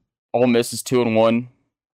 Ole Miss is 2-1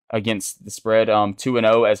 against the spread.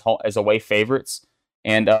 2-0 as away favorites,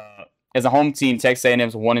 and as a home team, Texas A&M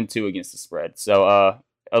is 1-2 against the spread. So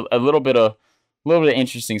a little bit of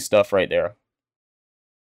interesting stuff right there.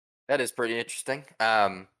 That is pretty interesting.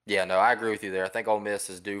 Yeah, no, I agree with you there. I think Ole Miss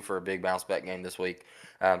is due for a big bounce back game this week.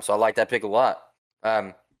 So I like that pick a lot.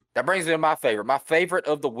 That brings me to my favorite. My favorite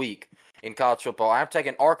of the week in college football. I'm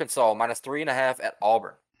taking Arkansas -3.5 at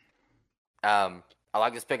Auburn. I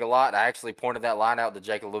like this pick a lot. I actually pointed that line out to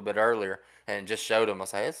Jake a little bit earlier and just showed him. I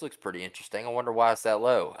was like, this looks pretty interesting. I wonder why it's that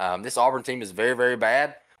low. This Auburn team is very, very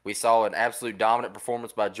bad. We saw an absolute dominant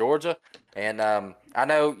performance by Georgia. And I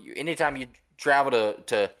know anytime you travel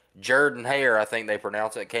to Jordan Hare, I think they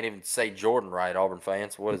pronounce it. I can't even say Jordan right, Auburn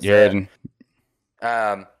fans. What is Jared,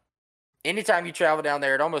 that? Anytime you travel down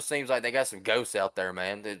there, it almost seems like they got some ghosts out there,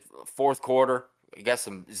 man. The fourth quarter, you got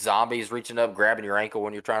some zombies reaching up, grabbing your ankle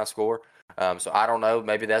when you're trying to score. So I don't know.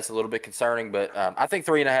 Maybe that's a little bit concerning, but I think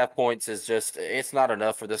 3.5 points is it's not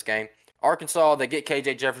enough for this game. Arkansas, they get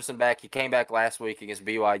KJ Jefferson back. He came back last week against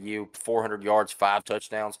BYU, 400 yards, 5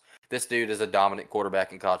 touchdowns. This dude is a dominant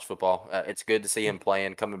quarterback in college football. It's good to see him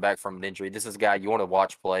playing, coming back from an injury. This is a guy you want to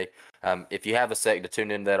watch play. If you have a sec to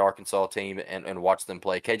tune into that Arkansas team and watch them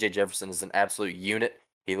play, KJ Jefferson is an absolute unit.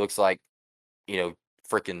 He looks like,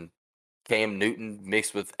 freaking Cam Newton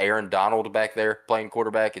mixed with Aaron Donald back there playing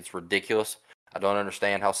quarterback. It's ridiculous. I don't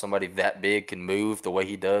understand how somebody that big can move the way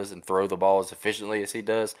he does and throw the ball as efficiently as he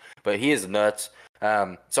does, but he is nuts.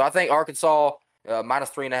 So I think Arkansas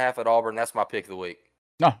 -3.5 at Auburn. That's my pick of the week.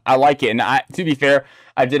 no, I like it. And to be fair,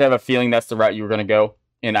 I did have a feeling that's the route you were going to go,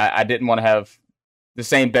 and I didn't want to have the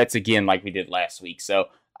same bets again like we did last week. So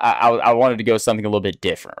I wanted to go something a little bit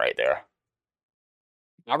different right there.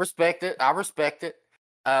 I respect it.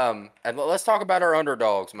 And let's talk about our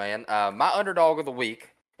underdogs, man. My underdog of the week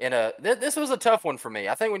this was a tough one for me.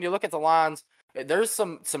 I think when you look at the lines, there's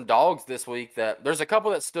some dogs this week that there's a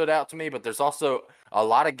couple that stood out to me, but there's also a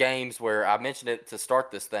lot of games where I mentioned it to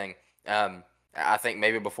start this thing. I think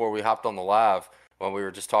maybe before we hopped on the live when we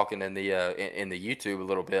were just talking in the YouTube a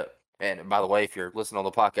little bit. And by the way, if you're listening on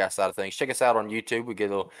the podcast side of things, check us out on YouTube. We get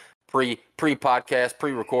a little pre-podcast,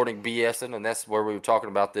 pre-recording BSing, and that's where we were talking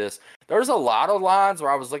about this. There's a lot of lines where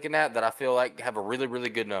I was looking at that I feel like have a really, really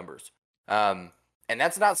good numbers. And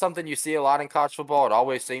that's not something you see a lot in college football. It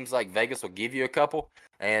always seems like Vegas will give you a couple,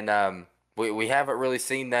 and we haven't really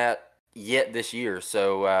seen that yet this year.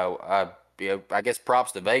 So I guess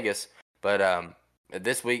props to Vegas, but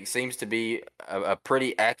this week seems to be a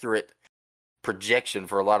pretty accurate projection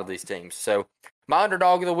for a lot of these teams. So my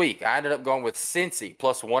underdog of the week, I ended up going with Cincy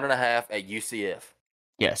 +1.5 at UCF.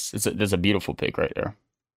 Yes, there's a beautiful pick right there.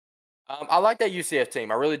 I like that UCF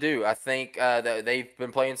team. I really do. I think that they've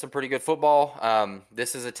been playing some pretty good football.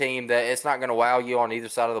 This is a team that it's not going to wow you on either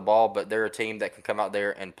side of the ball, but they're a team that can come out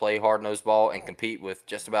there and play hard-nosed ball and compete with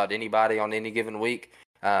just about anybody on any given week.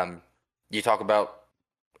 You talk about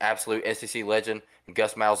absolute SEC legend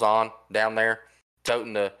Gus Malzahn down there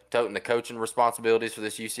toting the coaching responsibilities for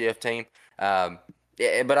this UCF team.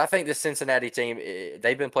 Yeah, but I think this Cincinnati team,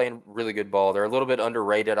 they've been playing really good ball. They're a little bit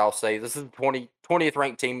underrated, I'll say. This is the 20th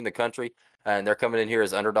ranked team in the country. and they're coming in here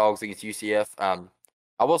as underdogs against UCF.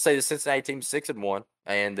 I will say the Cincinnati team is 6-1,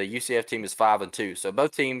 and the UCF team is 5-2. So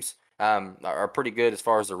both teams are pretty good as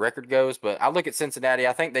far as the record goes. But I look at Cincinnati.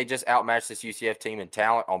 I think they just outmatched this UCF team in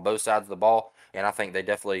talent on both sides of the ball, and I think they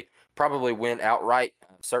definitely probably win outright.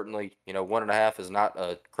 Certainly, 1.5 is not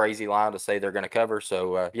a crazy line to say they're going to cover.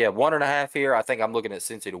 So yeah, 1.5 here. I think I'm looking at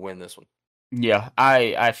Cincy to win this one. Yeah,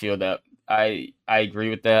 I feel that. I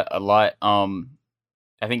agree with that a lot.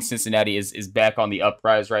 I think Cincinnati is back on the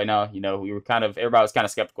uprise right now. We were everybody was kind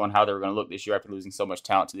of skeptical on how they were going to look this year after losing so much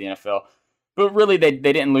talent to the NFL. But really, they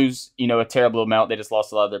didn't lose, a terrible amount. They just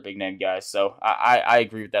lost a lot of their big name guys. So I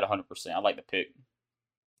agree with that 100%. I like the pick.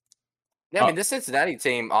 Yeah, I mean, this Cincinnati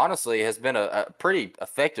team honestly has been a pretty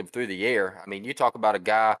effective through the air. I mean, you talk about a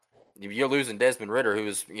guy, if you're losing Desmond Ritter, who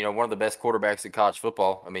is, one of the best quarterbacks in college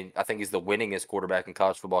football. I mean, I think he's the winningest quarterback in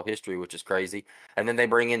college football history, which is crazy. And then they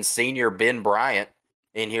bring in senior Ben Bryant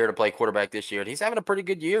in here to play quarterback this year. And he's having a pretty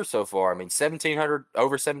good year so far. I mean,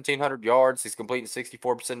 over 1,700 yards. He's completing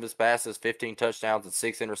 64% of his passes, 15 touchdowns, and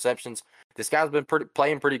 6 interceptions. This guy's been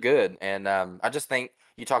playing pretty good. And I just think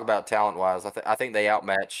you talk about talent wise, I think they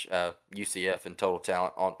outmatch UCF in total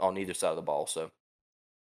talent on either side of the ball. So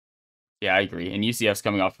Yeah, I agree. And UCF's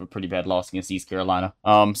coming off a pretty bad loss against East Carolina.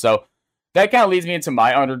 So that kind of leads me into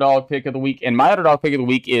my underdog pick of the week. And my underdog pick of the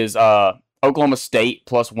week is Oklahoma State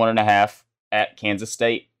plus 1.5 at Kansas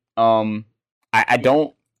State. I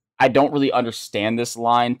don't really understand this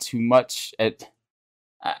line too much. We're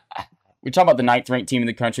talking about the 9th ranked team in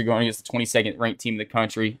the country going against the 22nd ranked team in the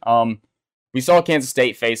country. We saw Kansas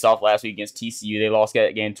State face off last week against TCU. They lost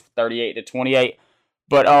that game 38-28.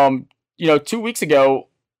 But 2 weeks ago,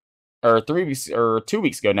 or 2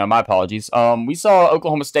 weeks ago now, my apologies. We saw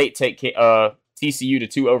Oklahoma State take TCU to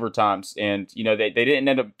 2 overtimes, and they didn't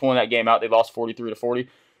end up pulling that game out. They lost 43-40.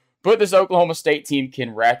 But this Oklahoma State team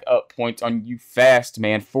can rack up points on you fast,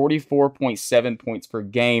 man. 44.7 points per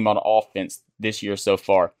game on offense this year so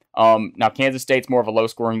far. Now Kansas State's more of a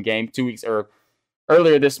low-scoring game.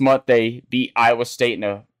 Earlier this month, they beat Iowa State in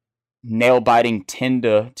a nail-biting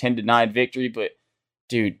 10-9 victory. But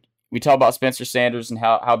dude, we talk about Spencer Sanders and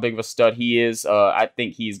how big of a stud he is. I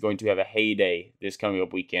think he's going to have a heyday this coming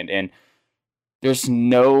up weekend, and there's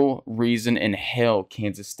no reason in hell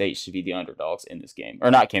Kansas State should be the underdogs in this game. Or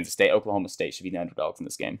not Kansas State, Oklahoma State should be the underdogs in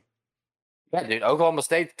this game. yeah, dude, Oklahoma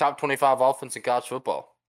State top 25 offense in college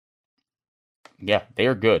football. Yeah, they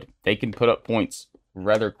are good. They can put up points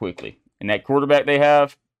rather quickly. And that quarterback they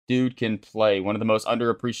have, dude can play. One of the most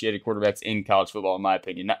underappreciated quarterbacks in college football, in my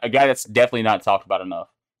opinion. A guy that's definitely not talked about enough.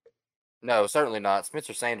 No, certainly not.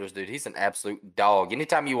 Spencer Sanders, dude, he's an absolute dog.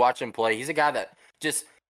 Anytime you watch him play, he's a guy that just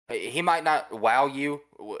he might not wow you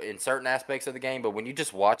in certain aspects of the game, but when you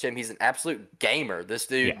just watch him, he's an absolute gamer. This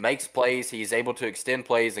dude makes plays. He's able to extend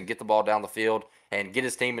plays and get the ball down the field and get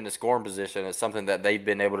his team in the scoring position. It's something that they've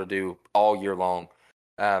been able to do all year long.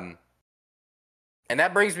 And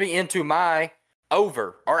that brings me into my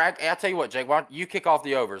over. Or I'll tell you what, Jake, why don't you kick off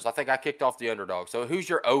the overs? I think I kicked off the underdog. So who's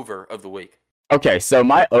your over of the week? Okay, so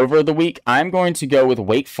my over of the week, I'm going to go with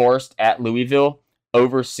Wake Forest at Louisville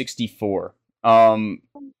over 64.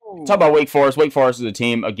 Talk about Wake Forest. Wake Forest is a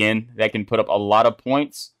team, again, that can put up a lot of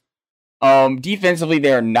points. Defensively,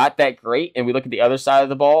 they're not that great. And we look at the other side of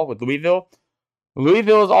the ball with Louisville.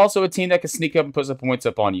 Louisville is also a team that can sneak up and put some points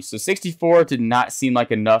up on you. So 64 did not seem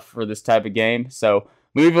like enough for this type of game. So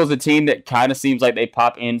Louisville is a team that kind of seems like they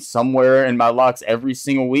pop in somewhere in my locks every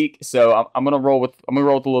single week. So I'm gonna roll with a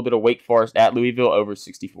little bit of Wake Forest at Louisville over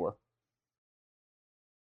 64.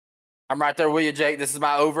 I'm right there with you, Jake. This is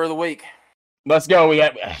my over of the week. Let's go.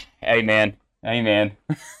 Hey man,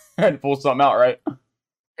 had to pull something out, right?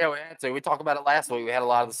 Yeah, we had to. We talked about it last week. We had a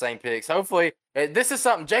lot of the same picks. Hopefully, this is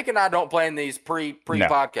something Jake and I don't plan these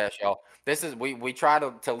pre-podcast, y'all. This is we try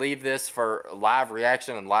to leave this for live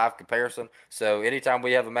reaction and live comparison. So anytime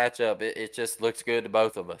we have a matchup, it just looks good to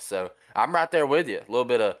both of us. So I'm right there with you. A little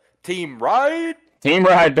bit of team ride. Team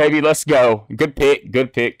ride, baby. Let's go. Good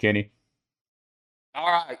pick, Kenny. All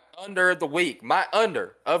right, under the week. My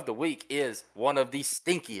under of the week is one of the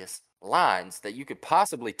stinkiest lines that you could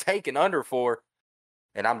possibly take an under for,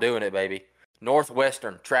 and I'm doing it, baby.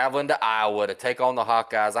 Northwestern traveling to Iowa to take on the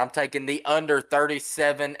Hawkeyes. I'm taking the under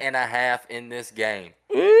 37.5 in this game.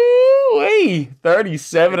 Ooh,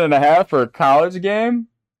 37.5 for a college game?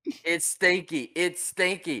 It's stinky. It's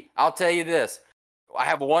stinky. I'll tell you this. I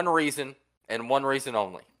have one reason and one reason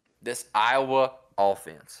only. This Iowa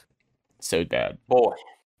offense. So bad. Boy,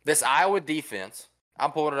 this Iowa defense,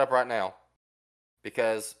 I'm pulling it up right now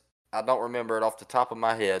because I don't remember it off the top of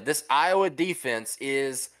my head. This Iowa defense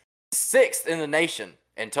is 6th in the nation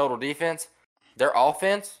in total defense, Their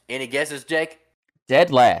offense, any guesses, Jake?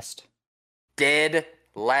 Dead last. Dead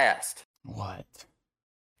last. What?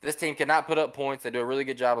 This team cannot put up points. They do a really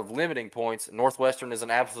good job of limiting points. Northwestern is an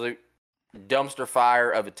absolute dumpster fire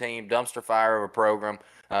of a team, dumpster fire of a program.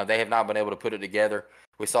 They have not been able to put it together.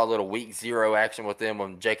 We saw a little week 0 action with them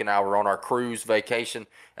when Jake and I were on our cruise vacation,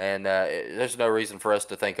 and there's no reason for us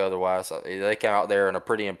to think otherwise. They came out there in a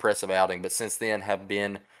pretty impressive outing, but since then have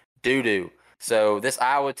been doo-doo. So this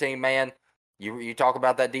Iowa team, man, you talk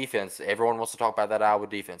about that defense. Everyone wants to talk about that Iowa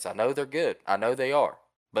defense. I know they're good. I know they are.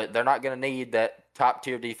 But they're not going to need that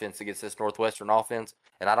top-tier defense against this Northwestern offense.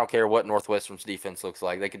 And I don't care what Northwestern's defense looks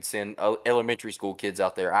like. They could send elementary school kids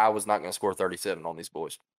out there. Iowa's not going to score 37 on these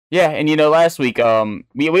boys. Yeah, and last week,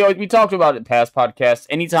 we talked about it in past podcasts.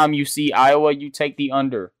 Anytime you see Iowa, you take the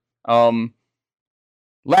under.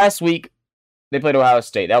 Last week they played Ohio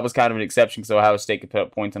State. That was kind of an exception because Ohio State could put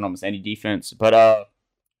up points on almost any defense. But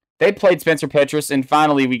they played Spencer Petras, and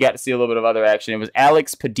finally we got to see a little bit of other action. It was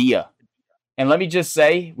Alex Padilla. And let me just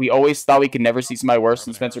say, we always thought we could never see somebody worse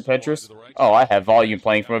than Spencer Petras. Oh, I have volume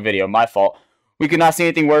playing from a video. My fault. We could not see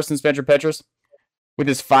anything worse than Spencer Petras with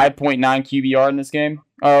his 5.9 QBR in this game.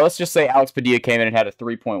 Let's just say Alex Padilla came in and had a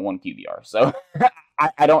 3.1 QBR. So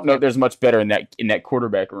I don't know if there's much better in that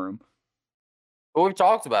quarterback room. Well, we've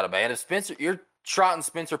talked about it, man. If you're trotting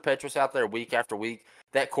Spencer Petras out there week after week,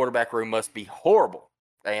 that quarterback room must be horrible.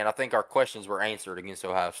 And I think our questions were answered against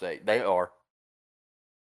Ohio State. They are.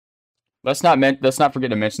 Let's not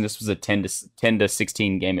forget to mention this was a 10 to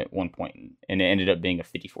 16 game at one point, and it ended up being a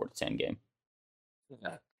 54-10 game.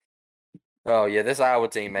 Yeah. Oh yeah, this Iowa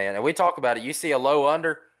team, man, and we talk about it. You see a low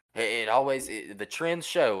under, the trends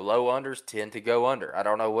show low unders tend to go under. I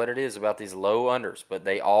don't know what it is about these low unders, but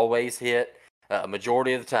they always hit a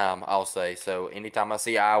majority of the time. I'll say so. Anytime I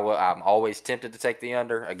see Iowa, I'm always tempted to take the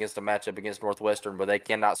under against a matchup against Northwestern, but they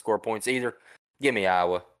cannot score points either. Give me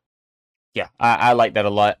Iowa. Yeah, I like that a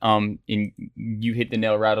lot. And you hit the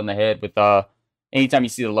nail right on the head with anytime you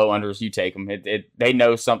see the low unders, you take them. They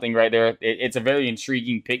know something right there. It's a very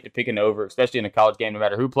intriguing pick to pick an over, especially in a college game, no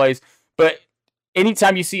matter who plays. But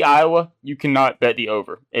anytime you see Iowa, you cannot bet the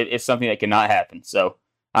over. It's something that cannot happen. So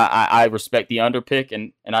I respect the under pick,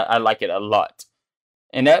 and I like it a lot.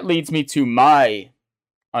 And that leads me to my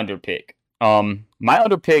under pick. My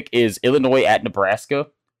under pick is Illinois at Nebraska,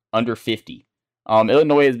 under 50.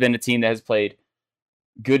 Illinois has been a team that has played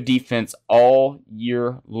good defense all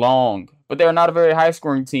year long, but they're not a very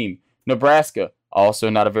high-scoring team. Nebraska, also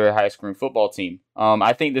not a very high-scoring football team.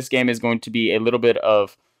 I think this game is going to be a little bit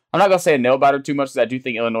of, I'm not going to say a nail-biter too much, because I do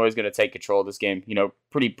think Illinois is going to take control of this game,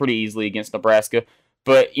 pretty easily against Nebraska.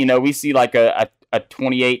 But, we see like a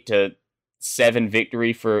 28-7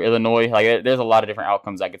 victory for Illinois. Like, there's a lot of different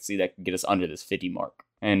outcomes I could see that could get us under this 50 mark.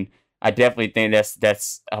 And I definitely think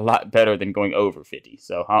that's a lot better than going over 50.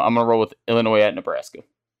 So I'm going to roll with Illinois at Nebraska.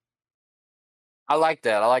 I like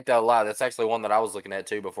that. I like that a lot. That's actually one that I was looking at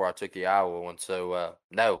too before I took the Iowa one. So,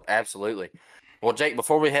 no, absolutely. Well, Jake,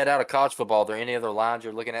 before we head out of college football, are there any other lines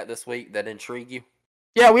you're looking at this week that intrigue you?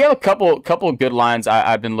 Yeah, we have a couple of good lines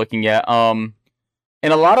I've been looking at. And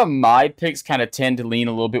a lot of my picks kind of tend to lean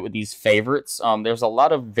a little bit with these favorites. There's a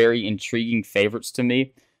lot of very intriguing favorites to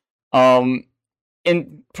me.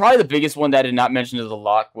 And probably the biggest one that I did not mention as a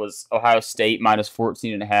lock was Ohio State minus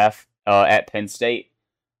 14.5 at Penn State.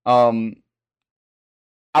 I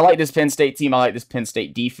like this Penn State team. I like this Penn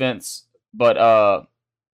State defense. But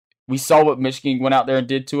we saw what Michigan went out there and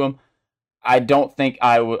did to them. I don't think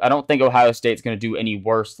Ohio State's going to do any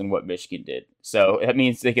worse than what Michigan did. So that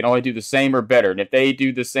means they can only do the same or better. And if they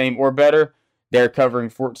do the same or better, they're covering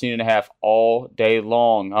 14.5 all day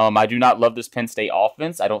long. I do not love this Penn State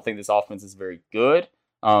offense. I don't think this offense is very good.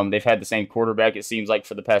 They've had the same quarterback, it seems like,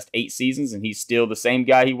 for the past 8 seasons, and he's still the same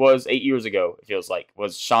guy he was 8 years ago, it feels like.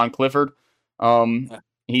 Was Sean Clifford.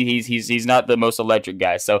 He's not the most electric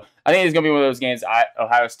guy. So I think it's going to be one of those games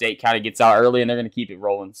Ohio State kind of gets out early, and they're going to keep it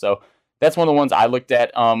rolling. So that's one of the ones I looked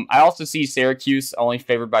at. I also see Syracuse only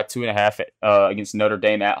favored by 2.5 against Notre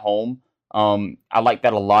Dame at home. I like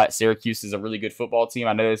that a lot. Syracuse is a really good football team.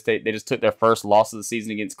 I know they just took their first loss of the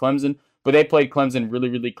season against Clemson, but they played Clemson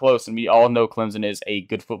really close, and we all know Clemson is a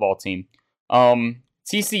good football team.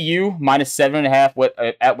 TCU minus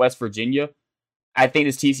 7.5 at West Virginia. I think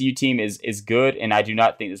this TCU team is good, and I do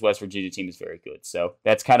not think this West Virginia team is very good. So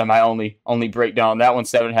that's kind of my only breakdown. That one,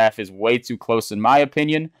 7.5 is way too close in my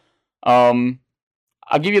opinion. I'll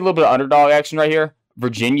give you a little bit of underdog action right here.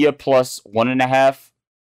 Virginia plus 1.5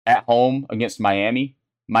 at home against Miami.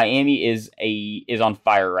 Miami is on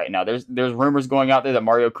fire right now. There's rumors going out there that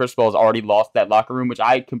Mario Cristobal has already lost that locker room, which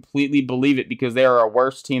I completely believe it because they are a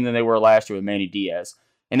worse team than they were last year with Manny Diaz.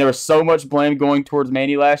 And there was so much blame going towards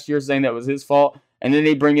Manny last year, saying that was his fault. And then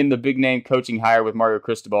they bring in the big name coaching hire with Mario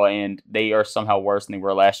Cristobal, and they are somehow worse than they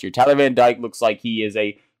were last year. Tyler Van Dyke looks like he is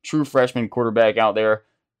a true freshman quarterback out there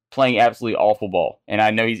playing absolutely awful ball. And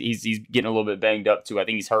I know he's getting a little bit banged up too. I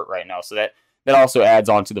think he's hurt right now, so that also adds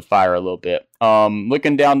on to the fire a little bit.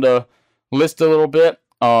 Looking down the list a little bit,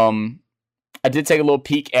 I did take a little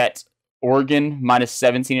peek at Oregon minus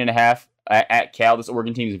 17.5 at Cal. This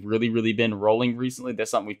Oregon team has really, really been rolling recently.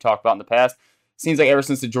 That's something we've talked about in the past. Seems like ever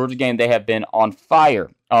since the Georgia game, they have been on fire.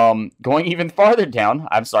 Going even farther down,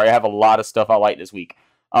 I'm sorry, I have a lot of stuff I like this week.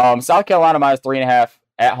 South Carolina minus 3.5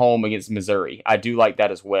 at home against Missouri. I do like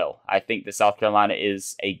that as well. I think that South Carolina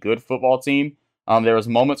is a good football team. There was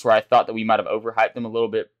moments where I thought that we might have overhyped them a little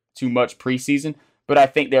bit too much preseason, but I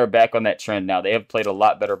think they're back on that trend now. They have played a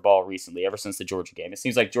lot better ball recently ever since the Georgia game. It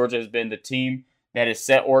seems like Georgia has been the team that has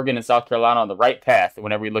set Oregon and South Carolina on the right path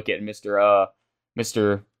whenever we look at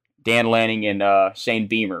Mr. Dan Lanning and Shane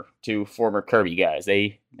Beamer, two former Kirby guys.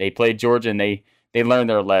 They played Georgia and they learned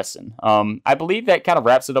their lesson. I believe that kind of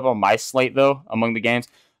wraps it up on my slate, though, among the games.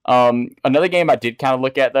 Another game I did kind of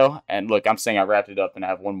look at, though, and look, I'm saying I wrapped it up and I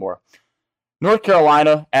have one more. North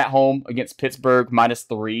Carolina at home against Pittsburgh minus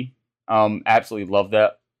 3. Absolutely love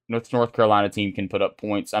that. North Carolina team can put up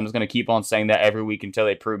points. I'm just going to keep on saying that every week until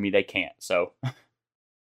they prove me they can't. So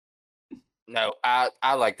No,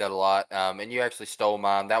 I like that a lot. And you actually stole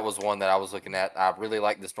mine. That was one that I was looking at. I really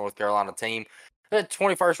like this North Carolina team. The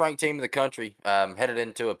 21st ranked team in the country, headed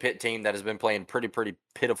into a Pitt team that has been playing pretty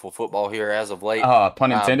pitiful football here as of late.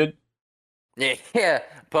 pun intended. Yeah,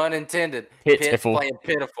 pun intended. Pitt's Pitiful. playing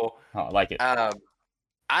pitiful. Oh, I like it.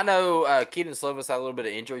 I know Keaton Slovis had a little bit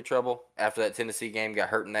of injury trouble after that Tennessee game, got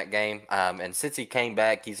hurt in that game. And since he came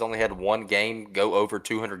back, he's only had one game go over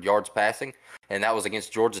 200 yards passing, and that was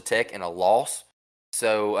against Georgia Tech in a loss.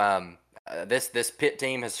 So this Pitt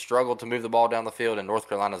team has struggled to move the ball down the field, and North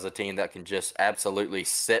Carolina is a team that can just absolutely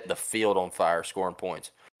set the field on fire scoring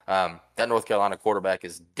points. That North Carolina quarterback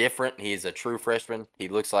is different. He's a true freshman. He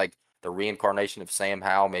looks like the reincarnation of Sam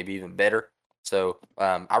Howell, maybe even better. So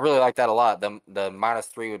I really like that a lot. The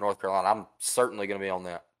 -3 with North Carolina, I'm certainly going to be on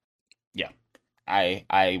that. Yeah,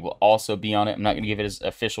 I will also be on it. I'm not going to give it as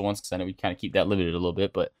official ones because I know we kind of keep that limited a little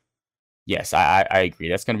bit, but yes, I agree.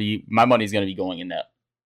 That's going to be my money's going to be going in that.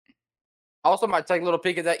 Also, might take a little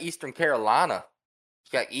peek at that Eastern Carolina.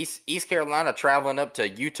 You got East Carolina traveling up to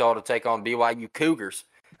Utah to take on BYU Cougars.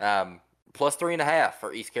 +3.5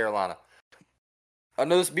 for East Carolina. I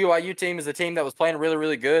know this BYU team is a team that was playing really,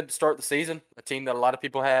 really good to start the season. A team that a lot of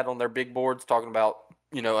people had on their big boards talking about,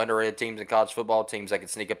 underrated teams in college football, teams that could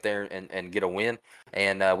sneak up there and get a win.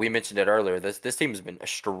 And we mentioned it earlier. This team has been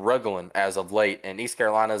struggling as of late, and East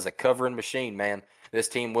Carolina is a covering machine, man. This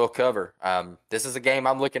team will cover. This is a game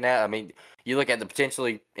I'm looking at. I mean, you look at the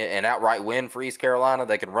potentially an outright win for East Carolina.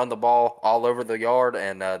 They can run the ball all over the yard,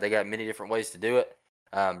 and they got many different ways to do it.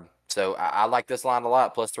 So I like this line a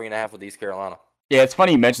lot, +3.5 with East Carolina. Yeah, it's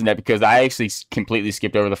funny you mentioned that because I actually completely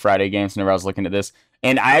skipped over the Friday games whenever I was looking at this,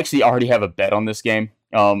 and I actually already have a bet on this game.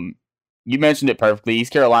 You mentioned it perfectly.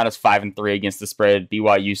 East Carolina's 5-3 against the spread.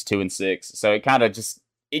 BYU's 2-6, so it kind of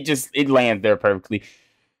it lands there perfectly.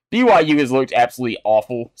 BYU has looked absolutely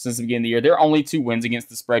awful since the beginning of the year. Their only 2 wins against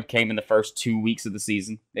the spread came in the first 2 weeks of the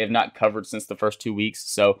season. They have not covered since the first 2 weeks,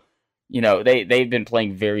 so they've been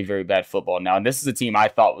playing very, very bad football now. And this is a team I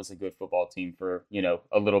thought was a good football team for,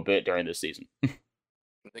 a little bit during this season.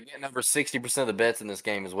 They're getting over 60% of the bets in this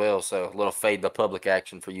game as well, so a little fade the public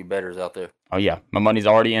action for you bettors out there. Oh, yeah. My money's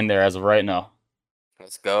already in there as of right now.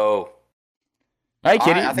 Let's go. All right,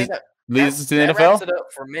 Kitty. I think that leads us to the NFL. Wraps it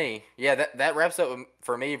up for me. Yeah, that wraps up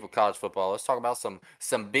for me with college football. Let's talk about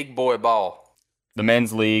some big boy ball. The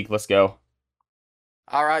men's league. Let's go.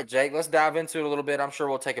 All right, Jake, let's dive into it a little bit. I'm sure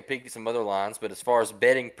we'll take a peek at some other lines, but as far as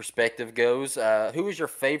betting perspective goes, who is your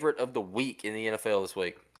favorite of the week in the NFL this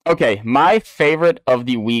week? Okay, my favorite of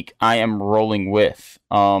the week I am rolling with.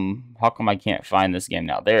 How come I can't find this game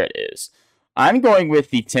now? There it is. I'm going with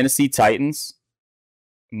the Tennessee Titans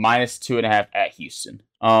 -2.5 at Houston.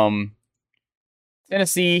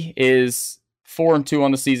 Tennessee is 4-2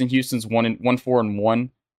 on the season. Houston's 1-4-1.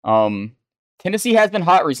 Tennessee has been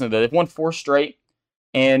hot recently, though. They've won 4 straight.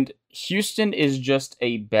 And Houston is just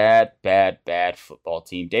a bad football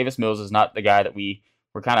team. Davis Mills is not the guy that we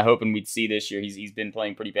were kind of hoping we'd see this year. He's been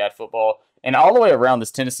playing pretty bad football. And all the way around,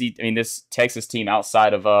 this this Texas team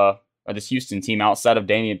outside of, or this Houston team outside of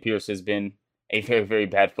Damian Pierce has been a very, very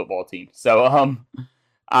bad football team. So,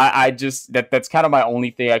 I just, that's kind of my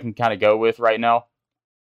only thing I can kind of go with right now.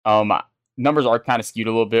 Numbers are kind of skewed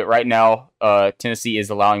a little bit. Right now, Tennessee is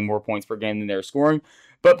allowing more points per game than they're scoring.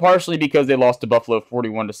 but partially because they lost to Buffalo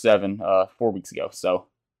 41-7 4 weeks ago. So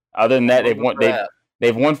other than that, Remember that.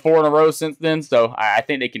 they've won 4 in a row since then. So I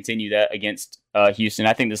think they continue that against Houston.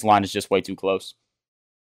 I think this line is just way too close.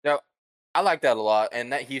 No, I like that a lot.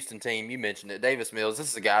 And that Houston team, you mentioned it, Davis Mills. This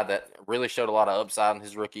is a guy that really showed a lot of upside in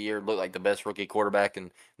his rookie year. Looked like the best rookie quarterback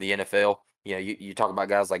in the NFL. You know, you talk about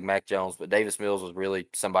guys like Mac Jones, but Davis Mills was really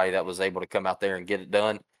somebody that was able to come out there and get it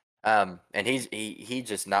done. And he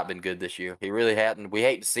just not been good this year. He really hadn't. We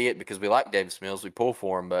hate to see it because we like Davis Mills. We pull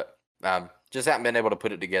for him, but just haven't been able to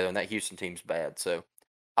put it together. And that Houston team's bad. So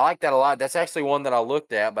I like that a lot. That's actually one that I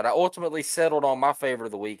looked at, but I ultimately settled on my favorite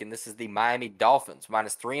of the week, and this is the Miami Dolphins,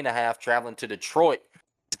 -3.5, traveling to Detroit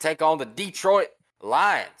to take on the Detroit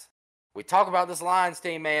Lions. We talk about this Lions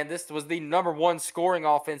team, man. This was the #1 scoring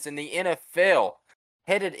offense in the NFL,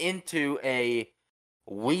 headed into a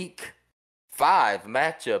week 5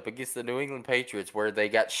 matchup against the New England Patriots, where they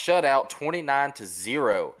got shut out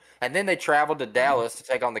 29-0. And then they traveled to Dallas to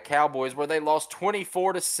take on the Cowboys, where they lost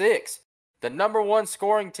 24-6. The #1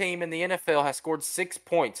 scoring team in the NFL has scored 6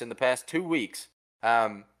 points in the past 2 weeks.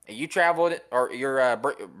 You traveled it, or you're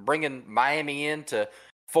bringing Miami into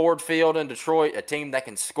Ford Field in Detroit, a team that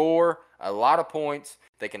can score a lot of points.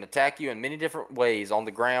 They can attack you in many different ways on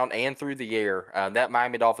the ground and through the air. That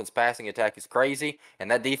Miami Dolphins passing attack is crazy, and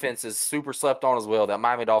that defense is super slept on as well. That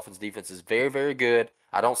Miami Dolphins defense is very, very good.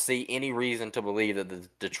 I don't see any reason to believe that the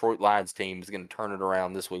Detroit Lions team is going to turn it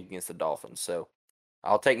around this week against the Dolphins. So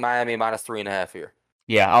I'll take Miami -3.5 here.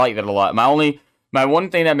 Yeah, I like that a lot. My one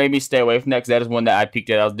thing that made me stay away from that, because that is one that I peeked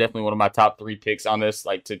at. That was definitely one of my top 3 picks on this,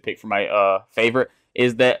 like to pick for my favorite,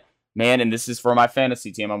 is that, man, and this is for my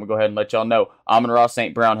fantasy team. I'm gonna go ahead and let y'all know. Amon-Ra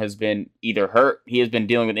St. Brown has been either hurt, he has been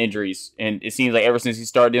dealing with injuries, and it seems like ever since he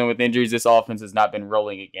started dealing with injuries, this offense has not been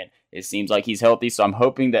rolling again. It seems like he's healthy, so I'm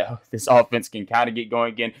hoping that this offense can kind of get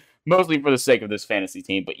going again, mostly for the sake of this fantasy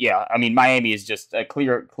team. But yeah, I mean, Miami is just a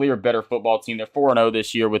clear better football team. They're 4-0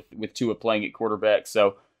 this year with Tua playing at quarterback.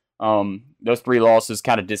 So those 3 losses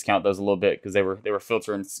kind of discount those a little bit, because they were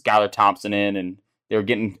filtering Skylar Thompson in, and they were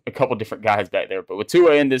getting a couple different guys back there. But with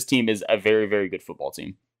Tua in, this team is a very, very good football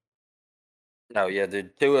team. No, yeah,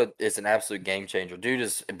 dude. Tua is an absolute game changer. Dude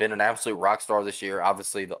has been an absolute rock star this year.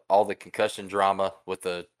 Obviously, all the concussion drama with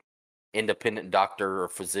the independent doctor or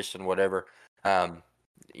physician, whatever. Um,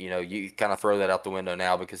 you kind of throw that out the window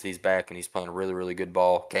now because he's back and he's playing a really, really good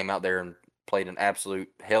ball. Came out there and played an absolute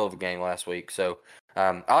hell of a game last week. So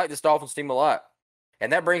I like this Dolphins team a lot.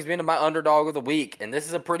 And that brings me into my underdog of the week. And this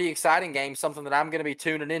is a pretty exciting game, something that I'm going to be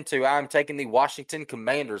tuning into. I'm taking the Washington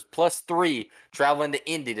Commanders +3, traveling to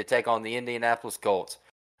Indy to take on the Indianapolis Colts.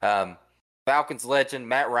 Falcons legend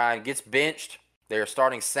Matt Ryan gets benched. They are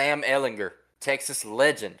starting Sam Ehlinger, Texas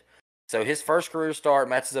legend. So his first career start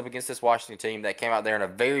matches up against this Washington team that came out there in a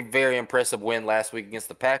very, very impressive win last week against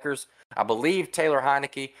the Packers. I believe Taylor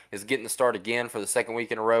Heineke is getting the start again for the second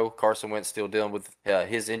week in a row. Carson Wentz still dealing with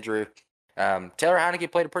his injury. Taylor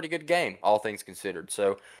Heineke played a pretty good game, all things considered.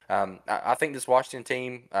 So I think this Washington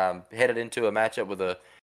team headed into a matchup with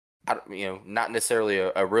not necessarily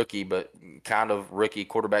a rookie, but kind of rookie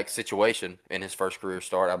quarterback situation in his first career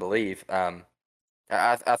start, I believe.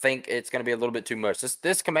 I think it's going to be a little bit too much.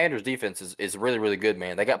 This Commanders defense is really, really good,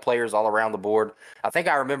 man. They got players all around the board. I think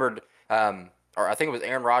I remembered, or I think it was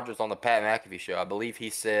Aaron Rodgers on the Pat McAfee show. I believe he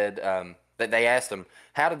said that they asked him,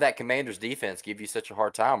 how did that Commanders defense give you such a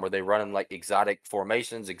hard time? Were they running like exotic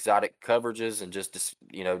formations, exotic coverages, and just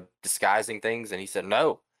disguising things? And he said,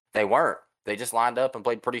 no, they weren't. They just lined up and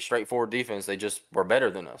played pretty straightforward defense. They just were better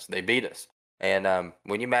than us. They beat us. And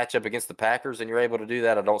when you match up against the Packers and you're able to do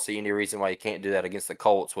that, I don't see any reason why you can't do that against the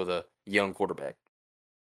Colts with a young quarterback.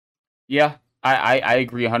 Yeah, I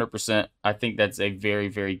agree 100%. I think that's a very,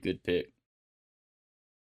 very good pick.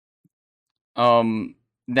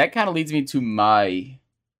 That kind of leads me to my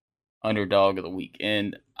underdog of the week,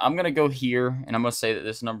 and I'm gonna go here, and I'm gonna say that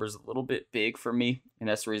this number is a little bit big for me, and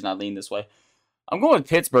that's the reason I lean this way. I'm going with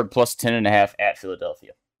Pittsburgh +10.5 at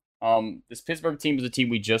Philadelphia. This Pittsburgh team is a team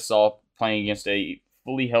we just saw playing against a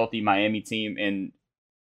fully healthy Miami team, and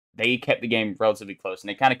they kept the game relatively close, and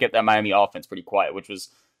they kind of kept that Miami offense pretty quiet, which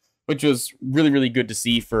was really, really good to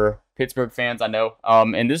see for Pittsburgh fans, I know.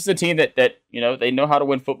 And this is a team that they know how to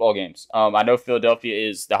win football games. I know Philadelphia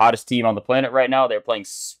is the hottest team on the planet right now. They're playing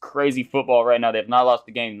crazy football right now. They have not lost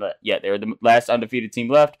the game yet. They're the last undefeated team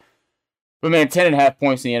left. But man, 10.5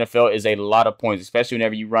 points in the NFL is a lot of points, especially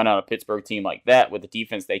whenever you run out a Pittsburgh team like that with the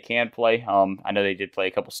defense they can play. I know they did play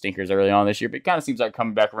a couple stinkers early on this year, but it kind of seems like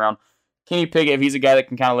coming back around. Kenny Pickett, if he's a guy that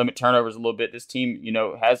can kind of limit turnovers a little bit, this team,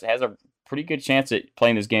 has a pretty good chance at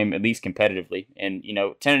playing this game at least competitively. And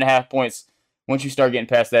 10.5 points, once you start getting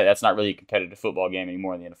past that, that's not really a competitive football game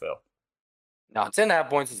anymore in the NFL. Now, 10.5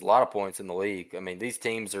 points is a lot of points in the league. I mean, these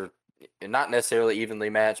teams are not necessarily evenly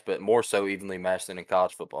matched, but more so evenly matched than in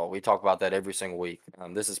college football. We talk about that every single week.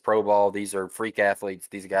 This is pro ball. These are freak athletes.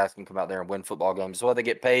 These guys can come out there and win football games. It's what they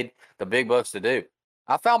get paid the big bucks to do.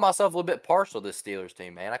 I found myself a little bit partial to this Steelers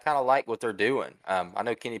team, man. I kind of like what they're doing. I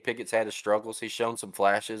know Kenny Pickett's had his struggles. He's shown some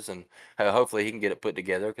flashes, and hopefully he can get it put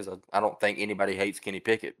together because I don't think anybody hates Kenny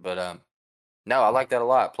Pickett. But no, I like that a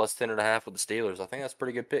lot. Plus 10.5 with the Steelers. I think that's a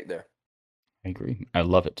pretty good pick there. I agree. I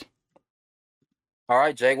love it. All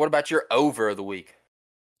right, Jake. What about your over of the week?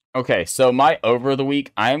 Okay, so my over of the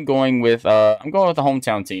week, I'm going with the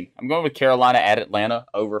hometown team. I'm going with Carolina at Atlanta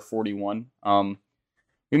over 41.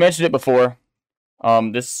 We mentioned it before.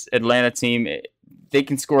 This Atlanta team, they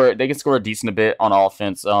can score a decent bit on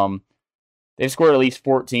offense. They've scored at least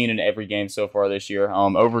 14 in every game so far this year.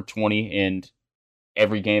 Over 20 in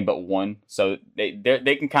every game but one. So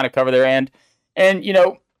they can kind of cover their end. And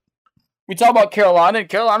we talk about Carolina.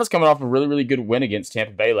 Carolina's coming off a really, really good win against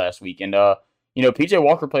Tampa Bay last week. And, PJ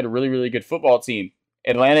Walker played a really, really good football team.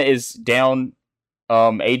 Atlanta is down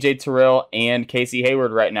A.J. Terrell and Casey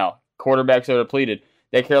Hayward right now. Quarterbacks are depleted.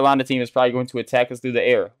 That Carolina team is probably going to attack us through the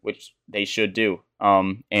air, which they should do.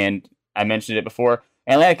 And I mentioned it before.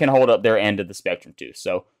 Atlanta can hold up their end of the spectrum, too.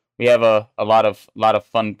 So we have a lot of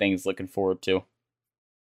fun things looking forward to.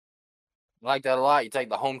 I like that a lot. You take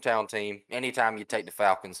the hometown team. Anytime you take the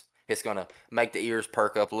Falcons, it's going to make the ears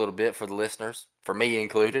perk up a little bit for the listeners, for me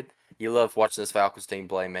included. You love watching this Falcons team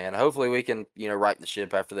play, man. Hopefully we can, right the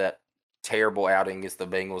ship after that terrible outing against the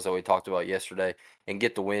Bengals that we talked about yesterday and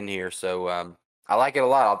get the win here. So I like it a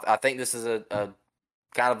lot. I think this is a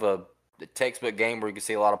kind of a textbook game where you can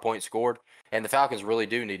see a lot of points scored. And the Falcons really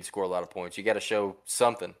do need to score a lot of points. You got to show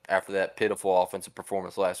something after that pitiful offensive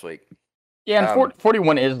performance last week. Yeah, and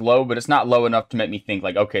 41 is low, but it's not low enough to make me think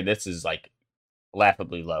like, okay, this is like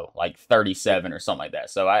laughably low, like 37 or something like that.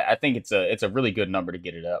 So I think it's a really good number to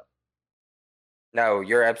get it up. No,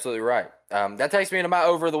 you're absolutely right. That takes me into my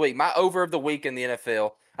over of the week. My over of the week in the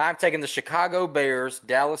NFL, I'm taking the Chicago Bears,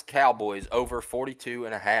 Dallas Cowboys over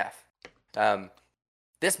 42.5.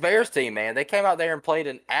 This Bears team, man, they came out there and played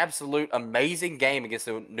an absolute amazing game against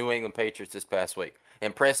the New England Patriots this past week.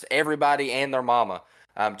 Impressed everybody and their mama.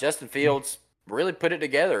 Justin Fields really put it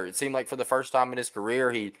together. It seemed like for the first time in his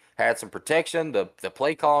career, he had some protection. The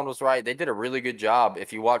play calling was right. They did a really good job.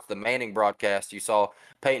 If you watched the Manning broadcast, you saw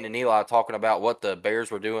Peyton and Eli talking about what the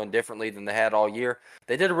Bears were doing differently than they had all year.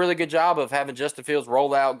 They did a really good job of having Justin Fields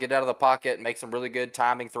roll out, get out of the pocket, make some really good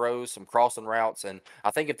timing throws, some crossing routes. And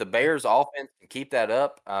I think if the Bears offense can keep that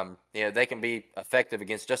up, they can be effective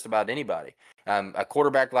against just about anybody. A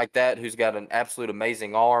quarterback like that who's got an absolute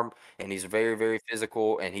amazing arm and he's very, very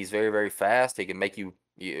physical and he's very, very fast. He can make you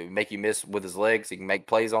miss with his legs. He can make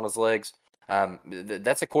plays on his legs.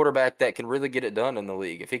 That's a quarterback that can really get it done in the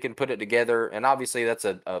league if he can put it together. And obviously, that's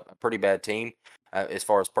a pretty bad team as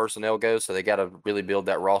far as personnel goes. So they got to really build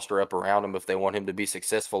that roster up around him if they want him to be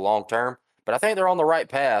successful long term. But I think they're on the right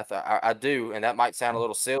path. I do, and that might sound a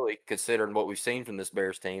little silly considering what we've seen from this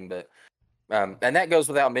Bears team, but. And that goes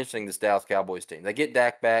without mentioning this Dallas Cowboys team. They get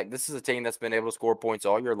Dak back. This is a team that's been able to score points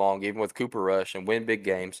all year long, even with Cooper Rush, and win big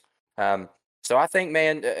games. So I think,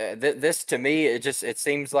 man, this to me, it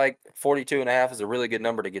seems like 42.5 is a really good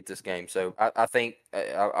number to get this game. So I think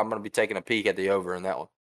I'm going to be taking a peek at the over in that one.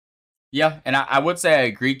 Yeah, and I would say I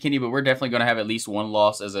agree, Kenny, but we're definitely going to have at least one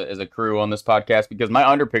loss as a crew on this podcast because my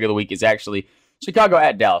under pick of the week is actually Chicago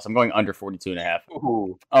at Dallas. I'm going under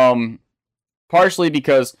 42.5. Partially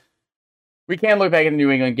because we can look back at the New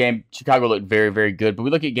England game. Chicago looked very, very good, but we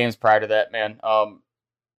look at games prior to that, man.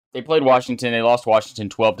 They played Washington. They lost Washington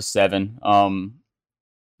 12-7.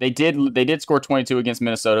 They did score 22 against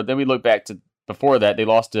Minnesota. Then we look back to before that. They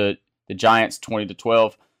lost to the Giants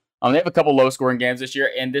 20-12. They have a couple low-scoring games this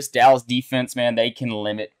year, and this Dallas defense, man, they can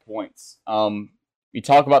limit points. We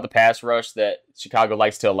talk about the pass rush that Chicago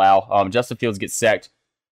likes to allow. Justin Fields gets sacked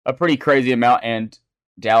a pretty crazy amount, and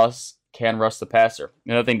Dallas can rush the passer.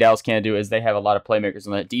 Another thing Dallas can do is they have a lot of playmakers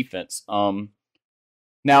on that defense.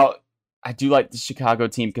 Now, I do like the Chicago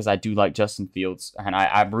team because I do like Justin Fields, and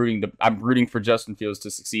I'm rooting for Justin Fields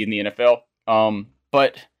to succeed in the NFL.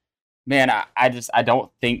 But man, I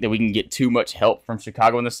don't think that we can get too much help from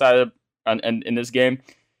Chicago on this side in this game.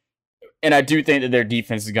 And I do think that their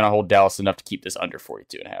defense is going to hold Dallas enough to keep this under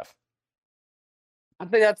 42.5. I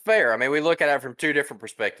think that's fair. I mean, we look at it from two different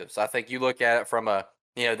perspectives. I think you look at it from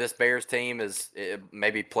this Bears team is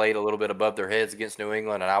maybe played a little bit above their heads against New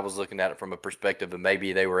England, and I was looking at it from a perspective of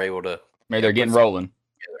maybe they were able to. Maybe they're getting rolling.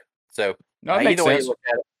 So no, it makes sense.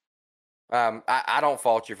 I don't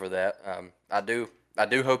fault you for that. I do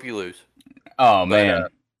hope you lose, Oh but man.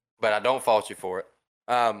 I don't fault you for it.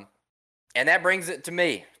 And that brings it to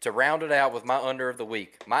me to round it out with my under of the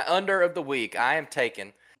week. My under of the week, I am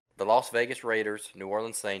taking the Las Vegas Raiders, New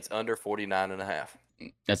Orleans Saints under 49.5.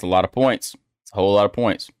 That's a lot of points. It's a whole lot of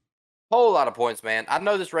points. Whole lot of points, man. I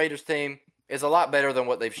know this Raiders team is a lot better than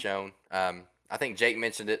what they've shown. I think Jake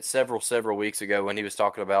mentioned it several weeks ago when he was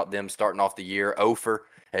talking about them starting off the year over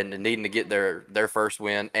and needing to get their first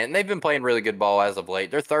win. And they've been playing really good ball as of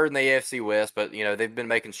late. They're third in the AFC West, but they've been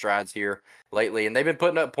making strides here lately, and they've been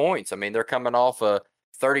putting up points. I mean, they're coming off a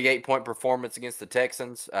 38-point performance against the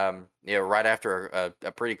Texans. Right after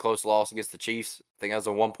a pretty close loss against the Chiefs. I think that was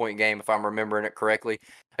a 1-point game if I'm remembering it correctly.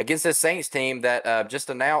 Against this Saints team that just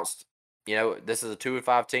announced. This is a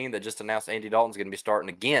 2-5 team that just announced Andy Dalton's going to be starting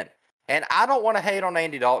again. And I don't want to hate on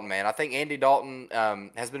Andy Dalton, man. I think Andy Dalton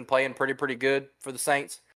has been playing pretty good for the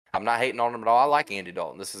Saints. I'm not hating on him at all. I like Andy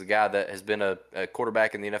Dalton. This is a guy that has been a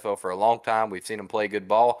quarterback in the NFL for a long time. We've seen him play good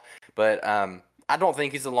ball. But I don't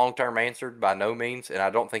think he's a long-term answer by no means. And I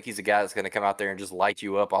don't think he's a guy that's going to come out there and just light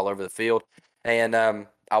you up all over the field. And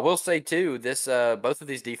I will say, too, both of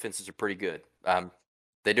these defenses are pretty good.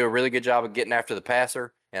 They do a really good job of getting after the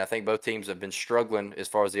passer. And I think both teams have been struggling as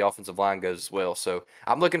far as the offensive line goes as well. So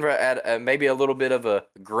I'm looking at maybe a little bit of a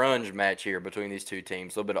grunge match here between these two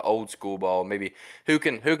teams, a little bit of old school ball. Maybe who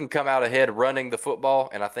can come out ahead running the football.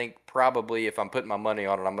 And I think probably if I'm putting my money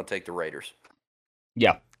on it, I'm going to take the Raiders.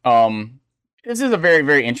 Yeah. This is a very,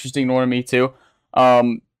 very interesting one to me too.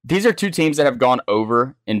 These are two teams that have gone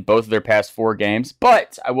over in both of their past 4 games.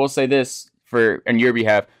 But I will say this on your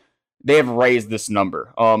behalf, they have raised this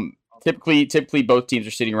number. Typically, both teams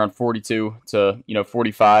are sitting around 42 to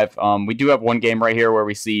 45. We do have one game right here where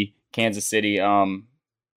we see Kansas City,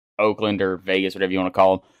 Oakland, or Vegas, whatever you want to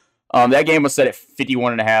call them. That game was set at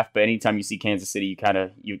 51.5. But anytime you see Kansas City,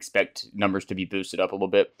 you expect numbers to be boosted up a little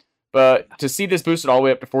bit. But to see this boosted all the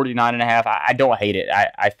way up to 49.5, I don't hate it.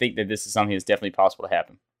 I think that this is something that's definitely possible to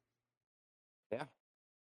happen. Yeah.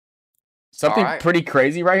 Something pretty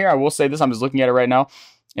crazy right here. I will say this. I'm just looking at it right now.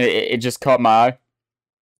 It just caught my eye.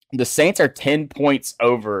 The Saints are 10 points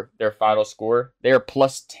over their final score. They are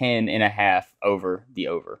plus 10.5 over the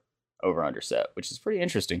over-under set, which is pretty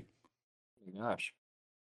interesting. Oh my gosh.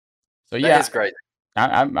 So yeah, that's great.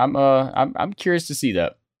 I'm curious to see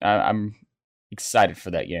that. I'm excited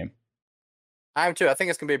for that game. I am too. I think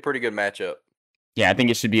it's gonna be a pretty good matchup. Yeah, I think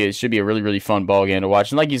it should be a really, really fun ball game to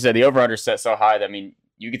watch. And like you said, the over-under set so high that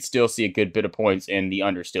you could still see a good bit of points and the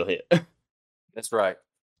under still hit. That's right.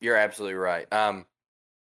 You're absolutely right.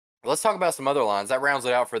 Let's talk about some other lines. That rounds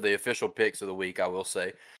it out for the official picks of the week, I will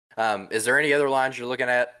say. Is there any other lines you're looking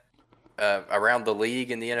at around the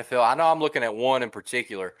league in the NFL? I know I'm looking at one in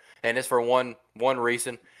particular, and it's for one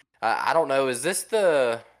reason. I don't know.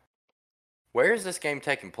 Where is this game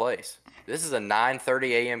taking place? This is a 9:30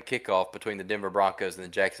 a.m. kickoff between the Denver Broncos and the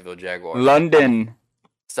Jacksonville Jaguars. London.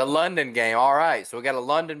 It's a London game. All right. So we got a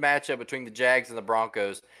London matchup between the Jags and the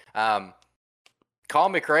Broncos. Call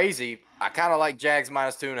me crazy. I kind of like Jags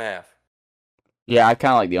minus 2.5. Yeah, I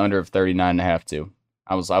kind of like the under of 39.5 too.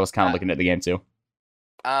 I was kind of looking at the game too.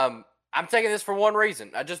 I'm taking this for one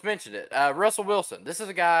reason. I just mentioned it. Russell Wilson. This is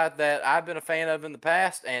a guy that I've been a fan of in the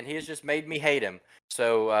past, and he has just made me hate him.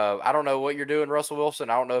 So I don't know what you're doing, Russell Wilson.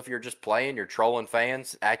 I don't know if you're just playing, you're trolling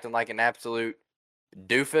fans, acting like an absolute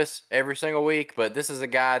doofus every single week. But this is a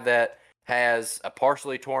guy that has a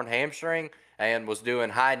partially torn hamstring and was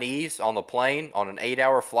doing high knees on the plane on an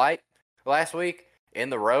 8-hour flight last week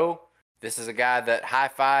in the row. This is a guy that high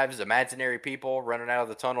fives imaginary people running out of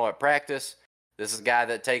the tunnel at practice. This is a guy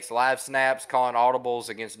that takes live snaps, calling audibles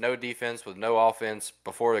against no defense with no offense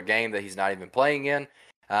before a game that he's not even playing in.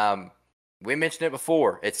 We mentioned it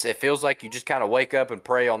before. It feels like you just kind of wake up and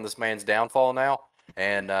pray on this man's downfall now.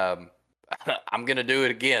 And I'm going to do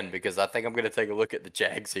it again because I think I'm going to take a look at the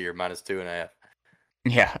Jags here, minus 2.5.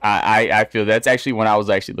 Yeah, I feel that's actually one I was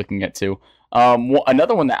actually looking at too.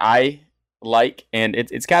 Another one that I like, and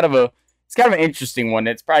it's kind of an interesting one.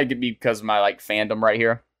 It's probably gonna be because of my fandom right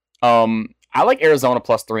here. I like Arizona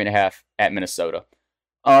plus 3.5 at Minnesota.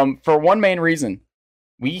 For one main reason,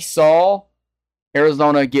 we saw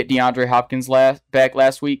Arizona get DeAndre Hopkins back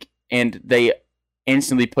last week, and they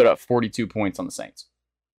instantly put up 42 points on the Saints.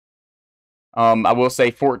 I will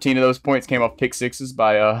say 14 of those points came off pick sixes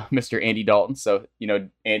by Mr. Andy Dalton. So,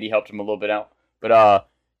 Andy helped him a little bit out. But,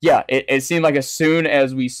 yeah, it seemed like as soon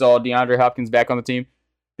as we saw DeAndre Hopkins back on the team,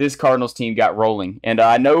 this Cardinals team got rolling. And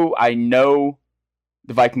I know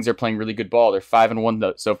the Vikings are playing really good ball. They're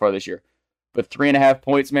 5-1 so far this year. But 3.5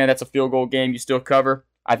 points, man, that's a field goal game you still cover.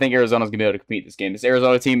 I think Arizona's going to be able to compete this game. This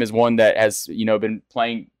Arizona team is one that has, been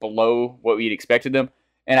playing below what we'd expected them.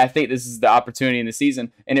 And I think this is the opportunity in the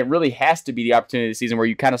season. And it really has to be the opportunity of the season where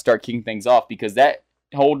you kind of start kicking things off, because that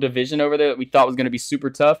whole division over there that we thought was going to be super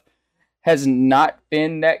tough has not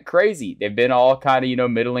been that crazy. They've been all kind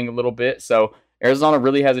of, middling a little bit. So Arizona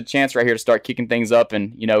really has a chance right here to start kicking things up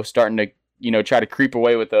and, starting to, try to creep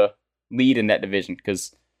away with a lead in that division,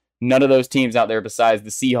 because none of those teams out there besides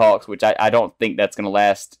the Seahawks, which I don't think that's going to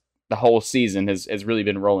last the whole season, has really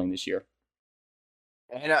been rolling this year.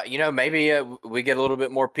 And, maybe we get a little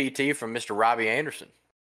bit more PT from Mr. Robbie Anderson.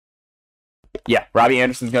 Yeah, Robbie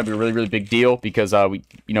Anderson's going to be a really, really big deal because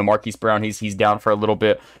Marquise Brown, he's down for a little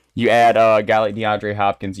bit. You add a guy like DeAndre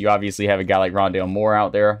Hopkins, you obviously have a guy like Rondale Moore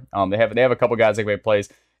out there. They have a couple guys that can make plays,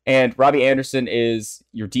 and Robbie Anderson is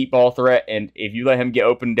your deep ball threat. And if you let him get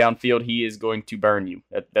open downfield, he is going to burn you.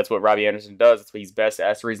 That's what Robbie Anderson does. That's what he's best at.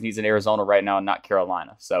 That's the reason he's in Arizona right now and not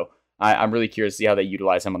Carolina. So I'm really curious to see how they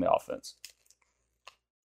utilize him on the offense.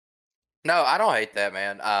 No, I don't hate that,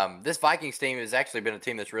 man. This Vikings team has actually been a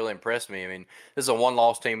team that's really impressed me. I mean, this is a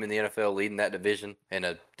one-loss team in the NFL leading that division, in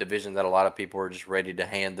a division that a lot of people are just ready to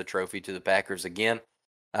hand the trophy to the Packers again.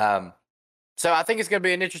 Um, so I think it's going to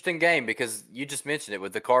be an interesting game because you just mentioned it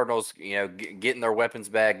with the Cardinals, getting their weapons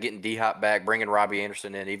back, getting D-Hop back, bringing Robbie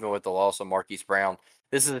Anderson in, even with the loss of Marquise Brown.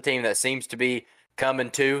 This is a team that seems to be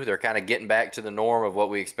coming to. They're kind of getting back to the norm of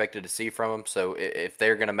what we expected to see from them. So if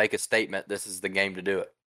they're going to make a statement, this is the game to do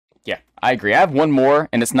it. Yeah, I agree. I have one more,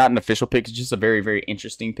 and it's not an official pick. It's just a very, very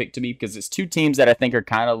interesting pick to me because it's two teams that I think are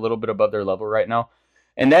kind of a little bit above their level right now.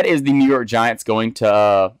 And that is the New York Giants going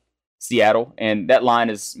to Seattle. And that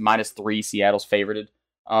line is -3. Seattle's favorited.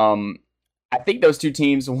 I think those two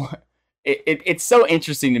teams, it's so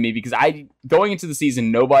interesting to me because going into the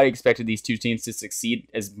season, nobody expected these two teams to succeed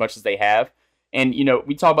as much as they have. And,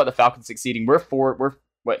 we talk about the Falcons succeeding. We're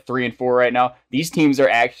 3-4 right now. These teams are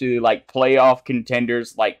actually like playoff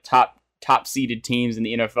contenders, like top seeded teams in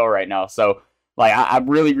the NFL right now. So like I'm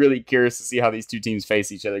really, really curious to see how these two teams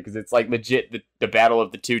face each other, because it's like legit the battle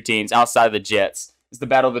of the two teams outside of the Jets. It's the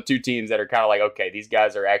battle of the two teams that are kind of like, okay, these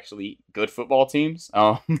guys are actually good football teams.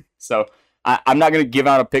 So I'm not going to give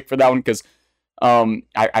out a pick for that one because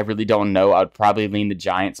I really don't know. I would probably lean the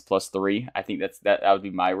Giants +3. I think that would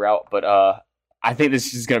be my route. But I think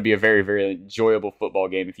this is going to be a very, very enjoyable football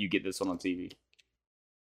game if you get this one on TV.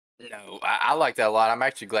 No, I like that a lot. I'm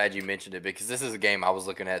actually glad you mentioned it because this is a game I was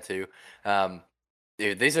looking at too.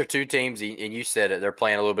 Dude, these are two teams, and you said it, they're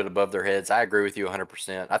playing a little bit above their heads. I agree with you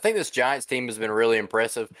 100%. I think this Giants team has been really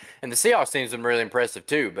impressive, and the Seahawks team's been really impressive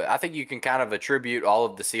too. But I think you can kind of attribute all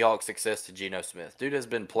of the Seahawks' success to Geno Smith. Dude has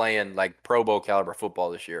been playing like Pro Bowl caliber football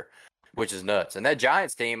this year, which is nuts. And that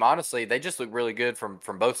Giants team, honestly, they just look really good from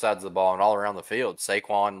both sides of the ball and all around the field.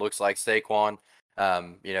 Saquon looks like Saquon.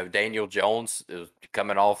 Daniel Jones is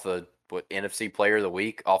coming off the NFC Player of the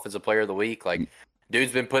Week, Offensive Player of the Week. Like,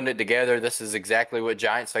 dude's been putting it together. This is exactly what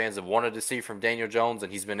Giants fans have wanted to see from Daniel Jones,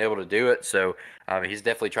 and he's been able to do it. So he's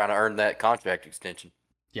definitely trying to earn that contract extension.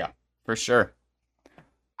 Yeah, for sure.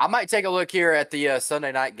 I might take a look here at the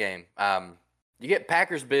Sunday night game. You get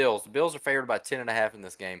Packers-Bills. The Bills are favored by 10.5 in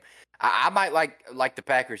this game. I might like the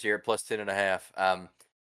Packers here at +10.5.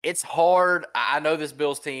 It's hard. I know this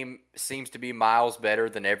Bills team seems to be miles better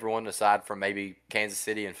than everyone aside from maybe Kansas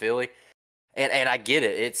City and Philly. And I get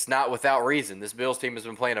it. It's not without reason. This Bills team has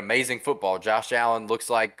been playing amazing football. Josh Allen looks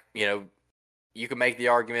like, you can make the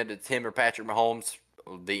argument it's him or Patrick Mahomes,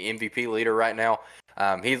 the MVP leader right now.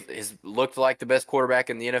 He's looked like the best quarterback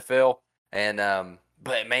in the NFL. And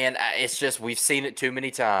but man, it's just we've seen it too many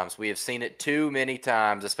times. We have seen it too many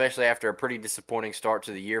times, especially after a pretty disappointing start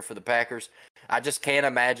to the year for the Packers. I just can't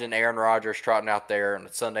imagine Aaron Rodgers trotting out there on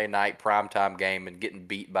a Sunday night primetime game and getting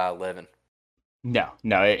beat by 11. No,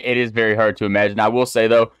 it is very hard to imagine. I will say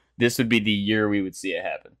though, this would be the year we would see it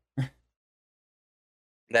happen.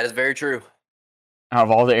 That is very true. Out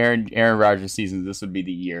of all the Aaron Rodgers seasons, this would be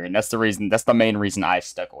the year, and that's the main reason I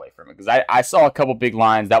stuck away from it, because I saw a couple big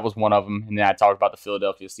lines. That was one of them, and then I talked about the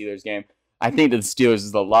Philadelphia Steelers game. I think that the Steelers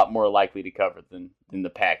is a lot more likely to cover than the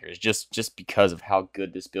Packers, just because of how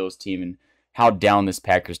good this Bills team and how down this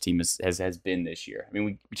Packers team has been this year. I mean,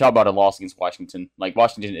 we talk about a loss against Washington. Like,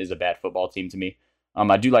 Washington is a bad football team to me.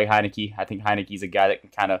 I do like Heineke. I think Heineke's a guy that can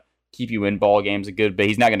kind of keep you in ball games a good bit.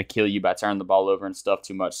 He's not going to kill you by turning the ball over and stuff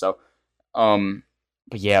too much. So,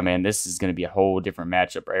 but yeah, man, this is going to be a whole different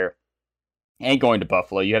matchup right here. And going to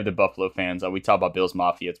Buffalo, you have the Buffalo fans. We talk about Bills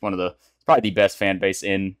Mafia. It's probably the best fan base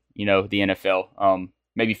in the NFL.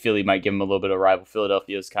 Maybe Philly might give them a little bit of a rival.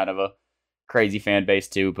 Philadelphia is kind of a crazy fan base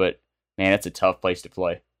too, but man, it's a tough place to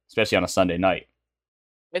play, especially on a Sunday night.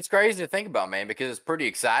 It's crazy to think about, man, because it's pretty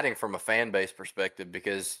exciting from a fan base perspective.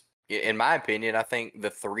 Because, in my opinion, I think the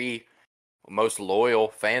three most loyal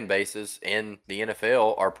fan bases in the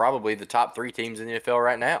NFL are probably the top three teams in the NFL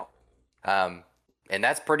right now. Um, and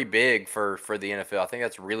that's pretty big for the NFL. I think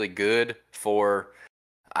that's really good for.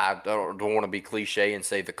 I don't want to be cliche and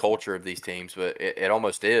say the culture of these teams, but it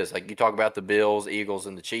almost is. Like you talk about the Bills, Eagles,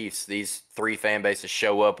 and the Chiefs. These three fan bases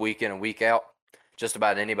show up week in and week out. Just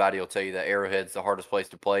about anybody will tell you that Arrowhead's the hardest place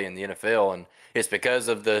to play in the NFL, and it's because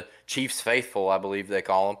of the Chiefs faithful, I believe they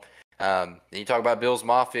call them. And you talk about Bills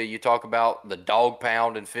Mafia, you talk about the Dog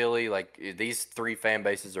Pound in Philly. Like these three fan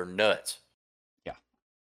bases are nuts. Yeah,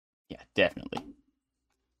 yeah, definitely.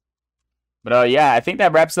 But yeah, I think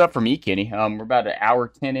that wraps it up for me, Kenny. We're about an hour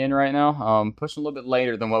 10 in right now. Pushing a little bit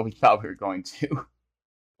later than what we thought we were going to.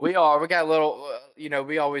 We are. We got a little,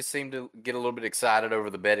 we always seem to get a little bit excited over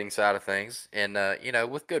the betting side of things. And,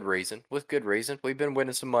 with good reason. With good reason. We've been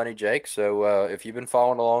winning some money, Jake. So if you've been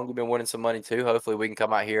following along, you've been winning some money too. Hopefully we can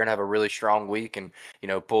come out here and have a really strong week and,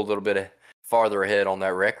 pull a little bit farther ahead on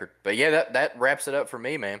that record. But yeah, that wraps it up for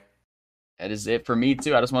me, man. That is it for me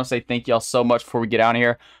too. I just want to say thank y'all so much before we get out of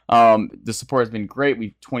here. The support has been great.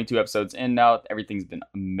 We've 22 episodes in now. Everything's been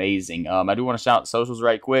amazing. I do want to shout out socials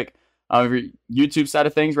right quick. Your YouTube side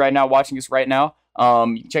of things right now, watching us right now.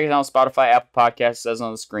 You can check us out on Spotify, Apple Podcasts. It says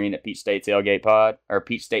on the screen at Peach State Tailgate Pod or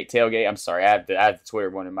Peach State Tailgate. I'm sorry, I have the Twitter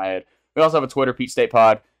one in my head. We also have a Twitter, Peach State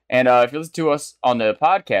Pod. And if you listen to us on the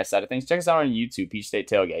podcast side of things, check us out on YouTube, Peach State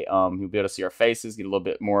Tailgate. You'll be able to see our faces, get a little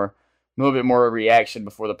bit more reaction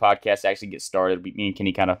before the podcast actually gets started. Me and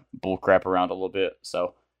Kenny kind of bull crap around a little bit.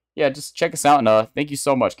 So yeah, just check us out and thank you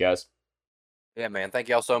so much, guys. Yeah, man. Thank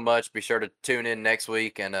y'all so much. Be sure to tune in next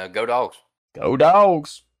week and go Dogs. Go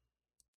Dogs.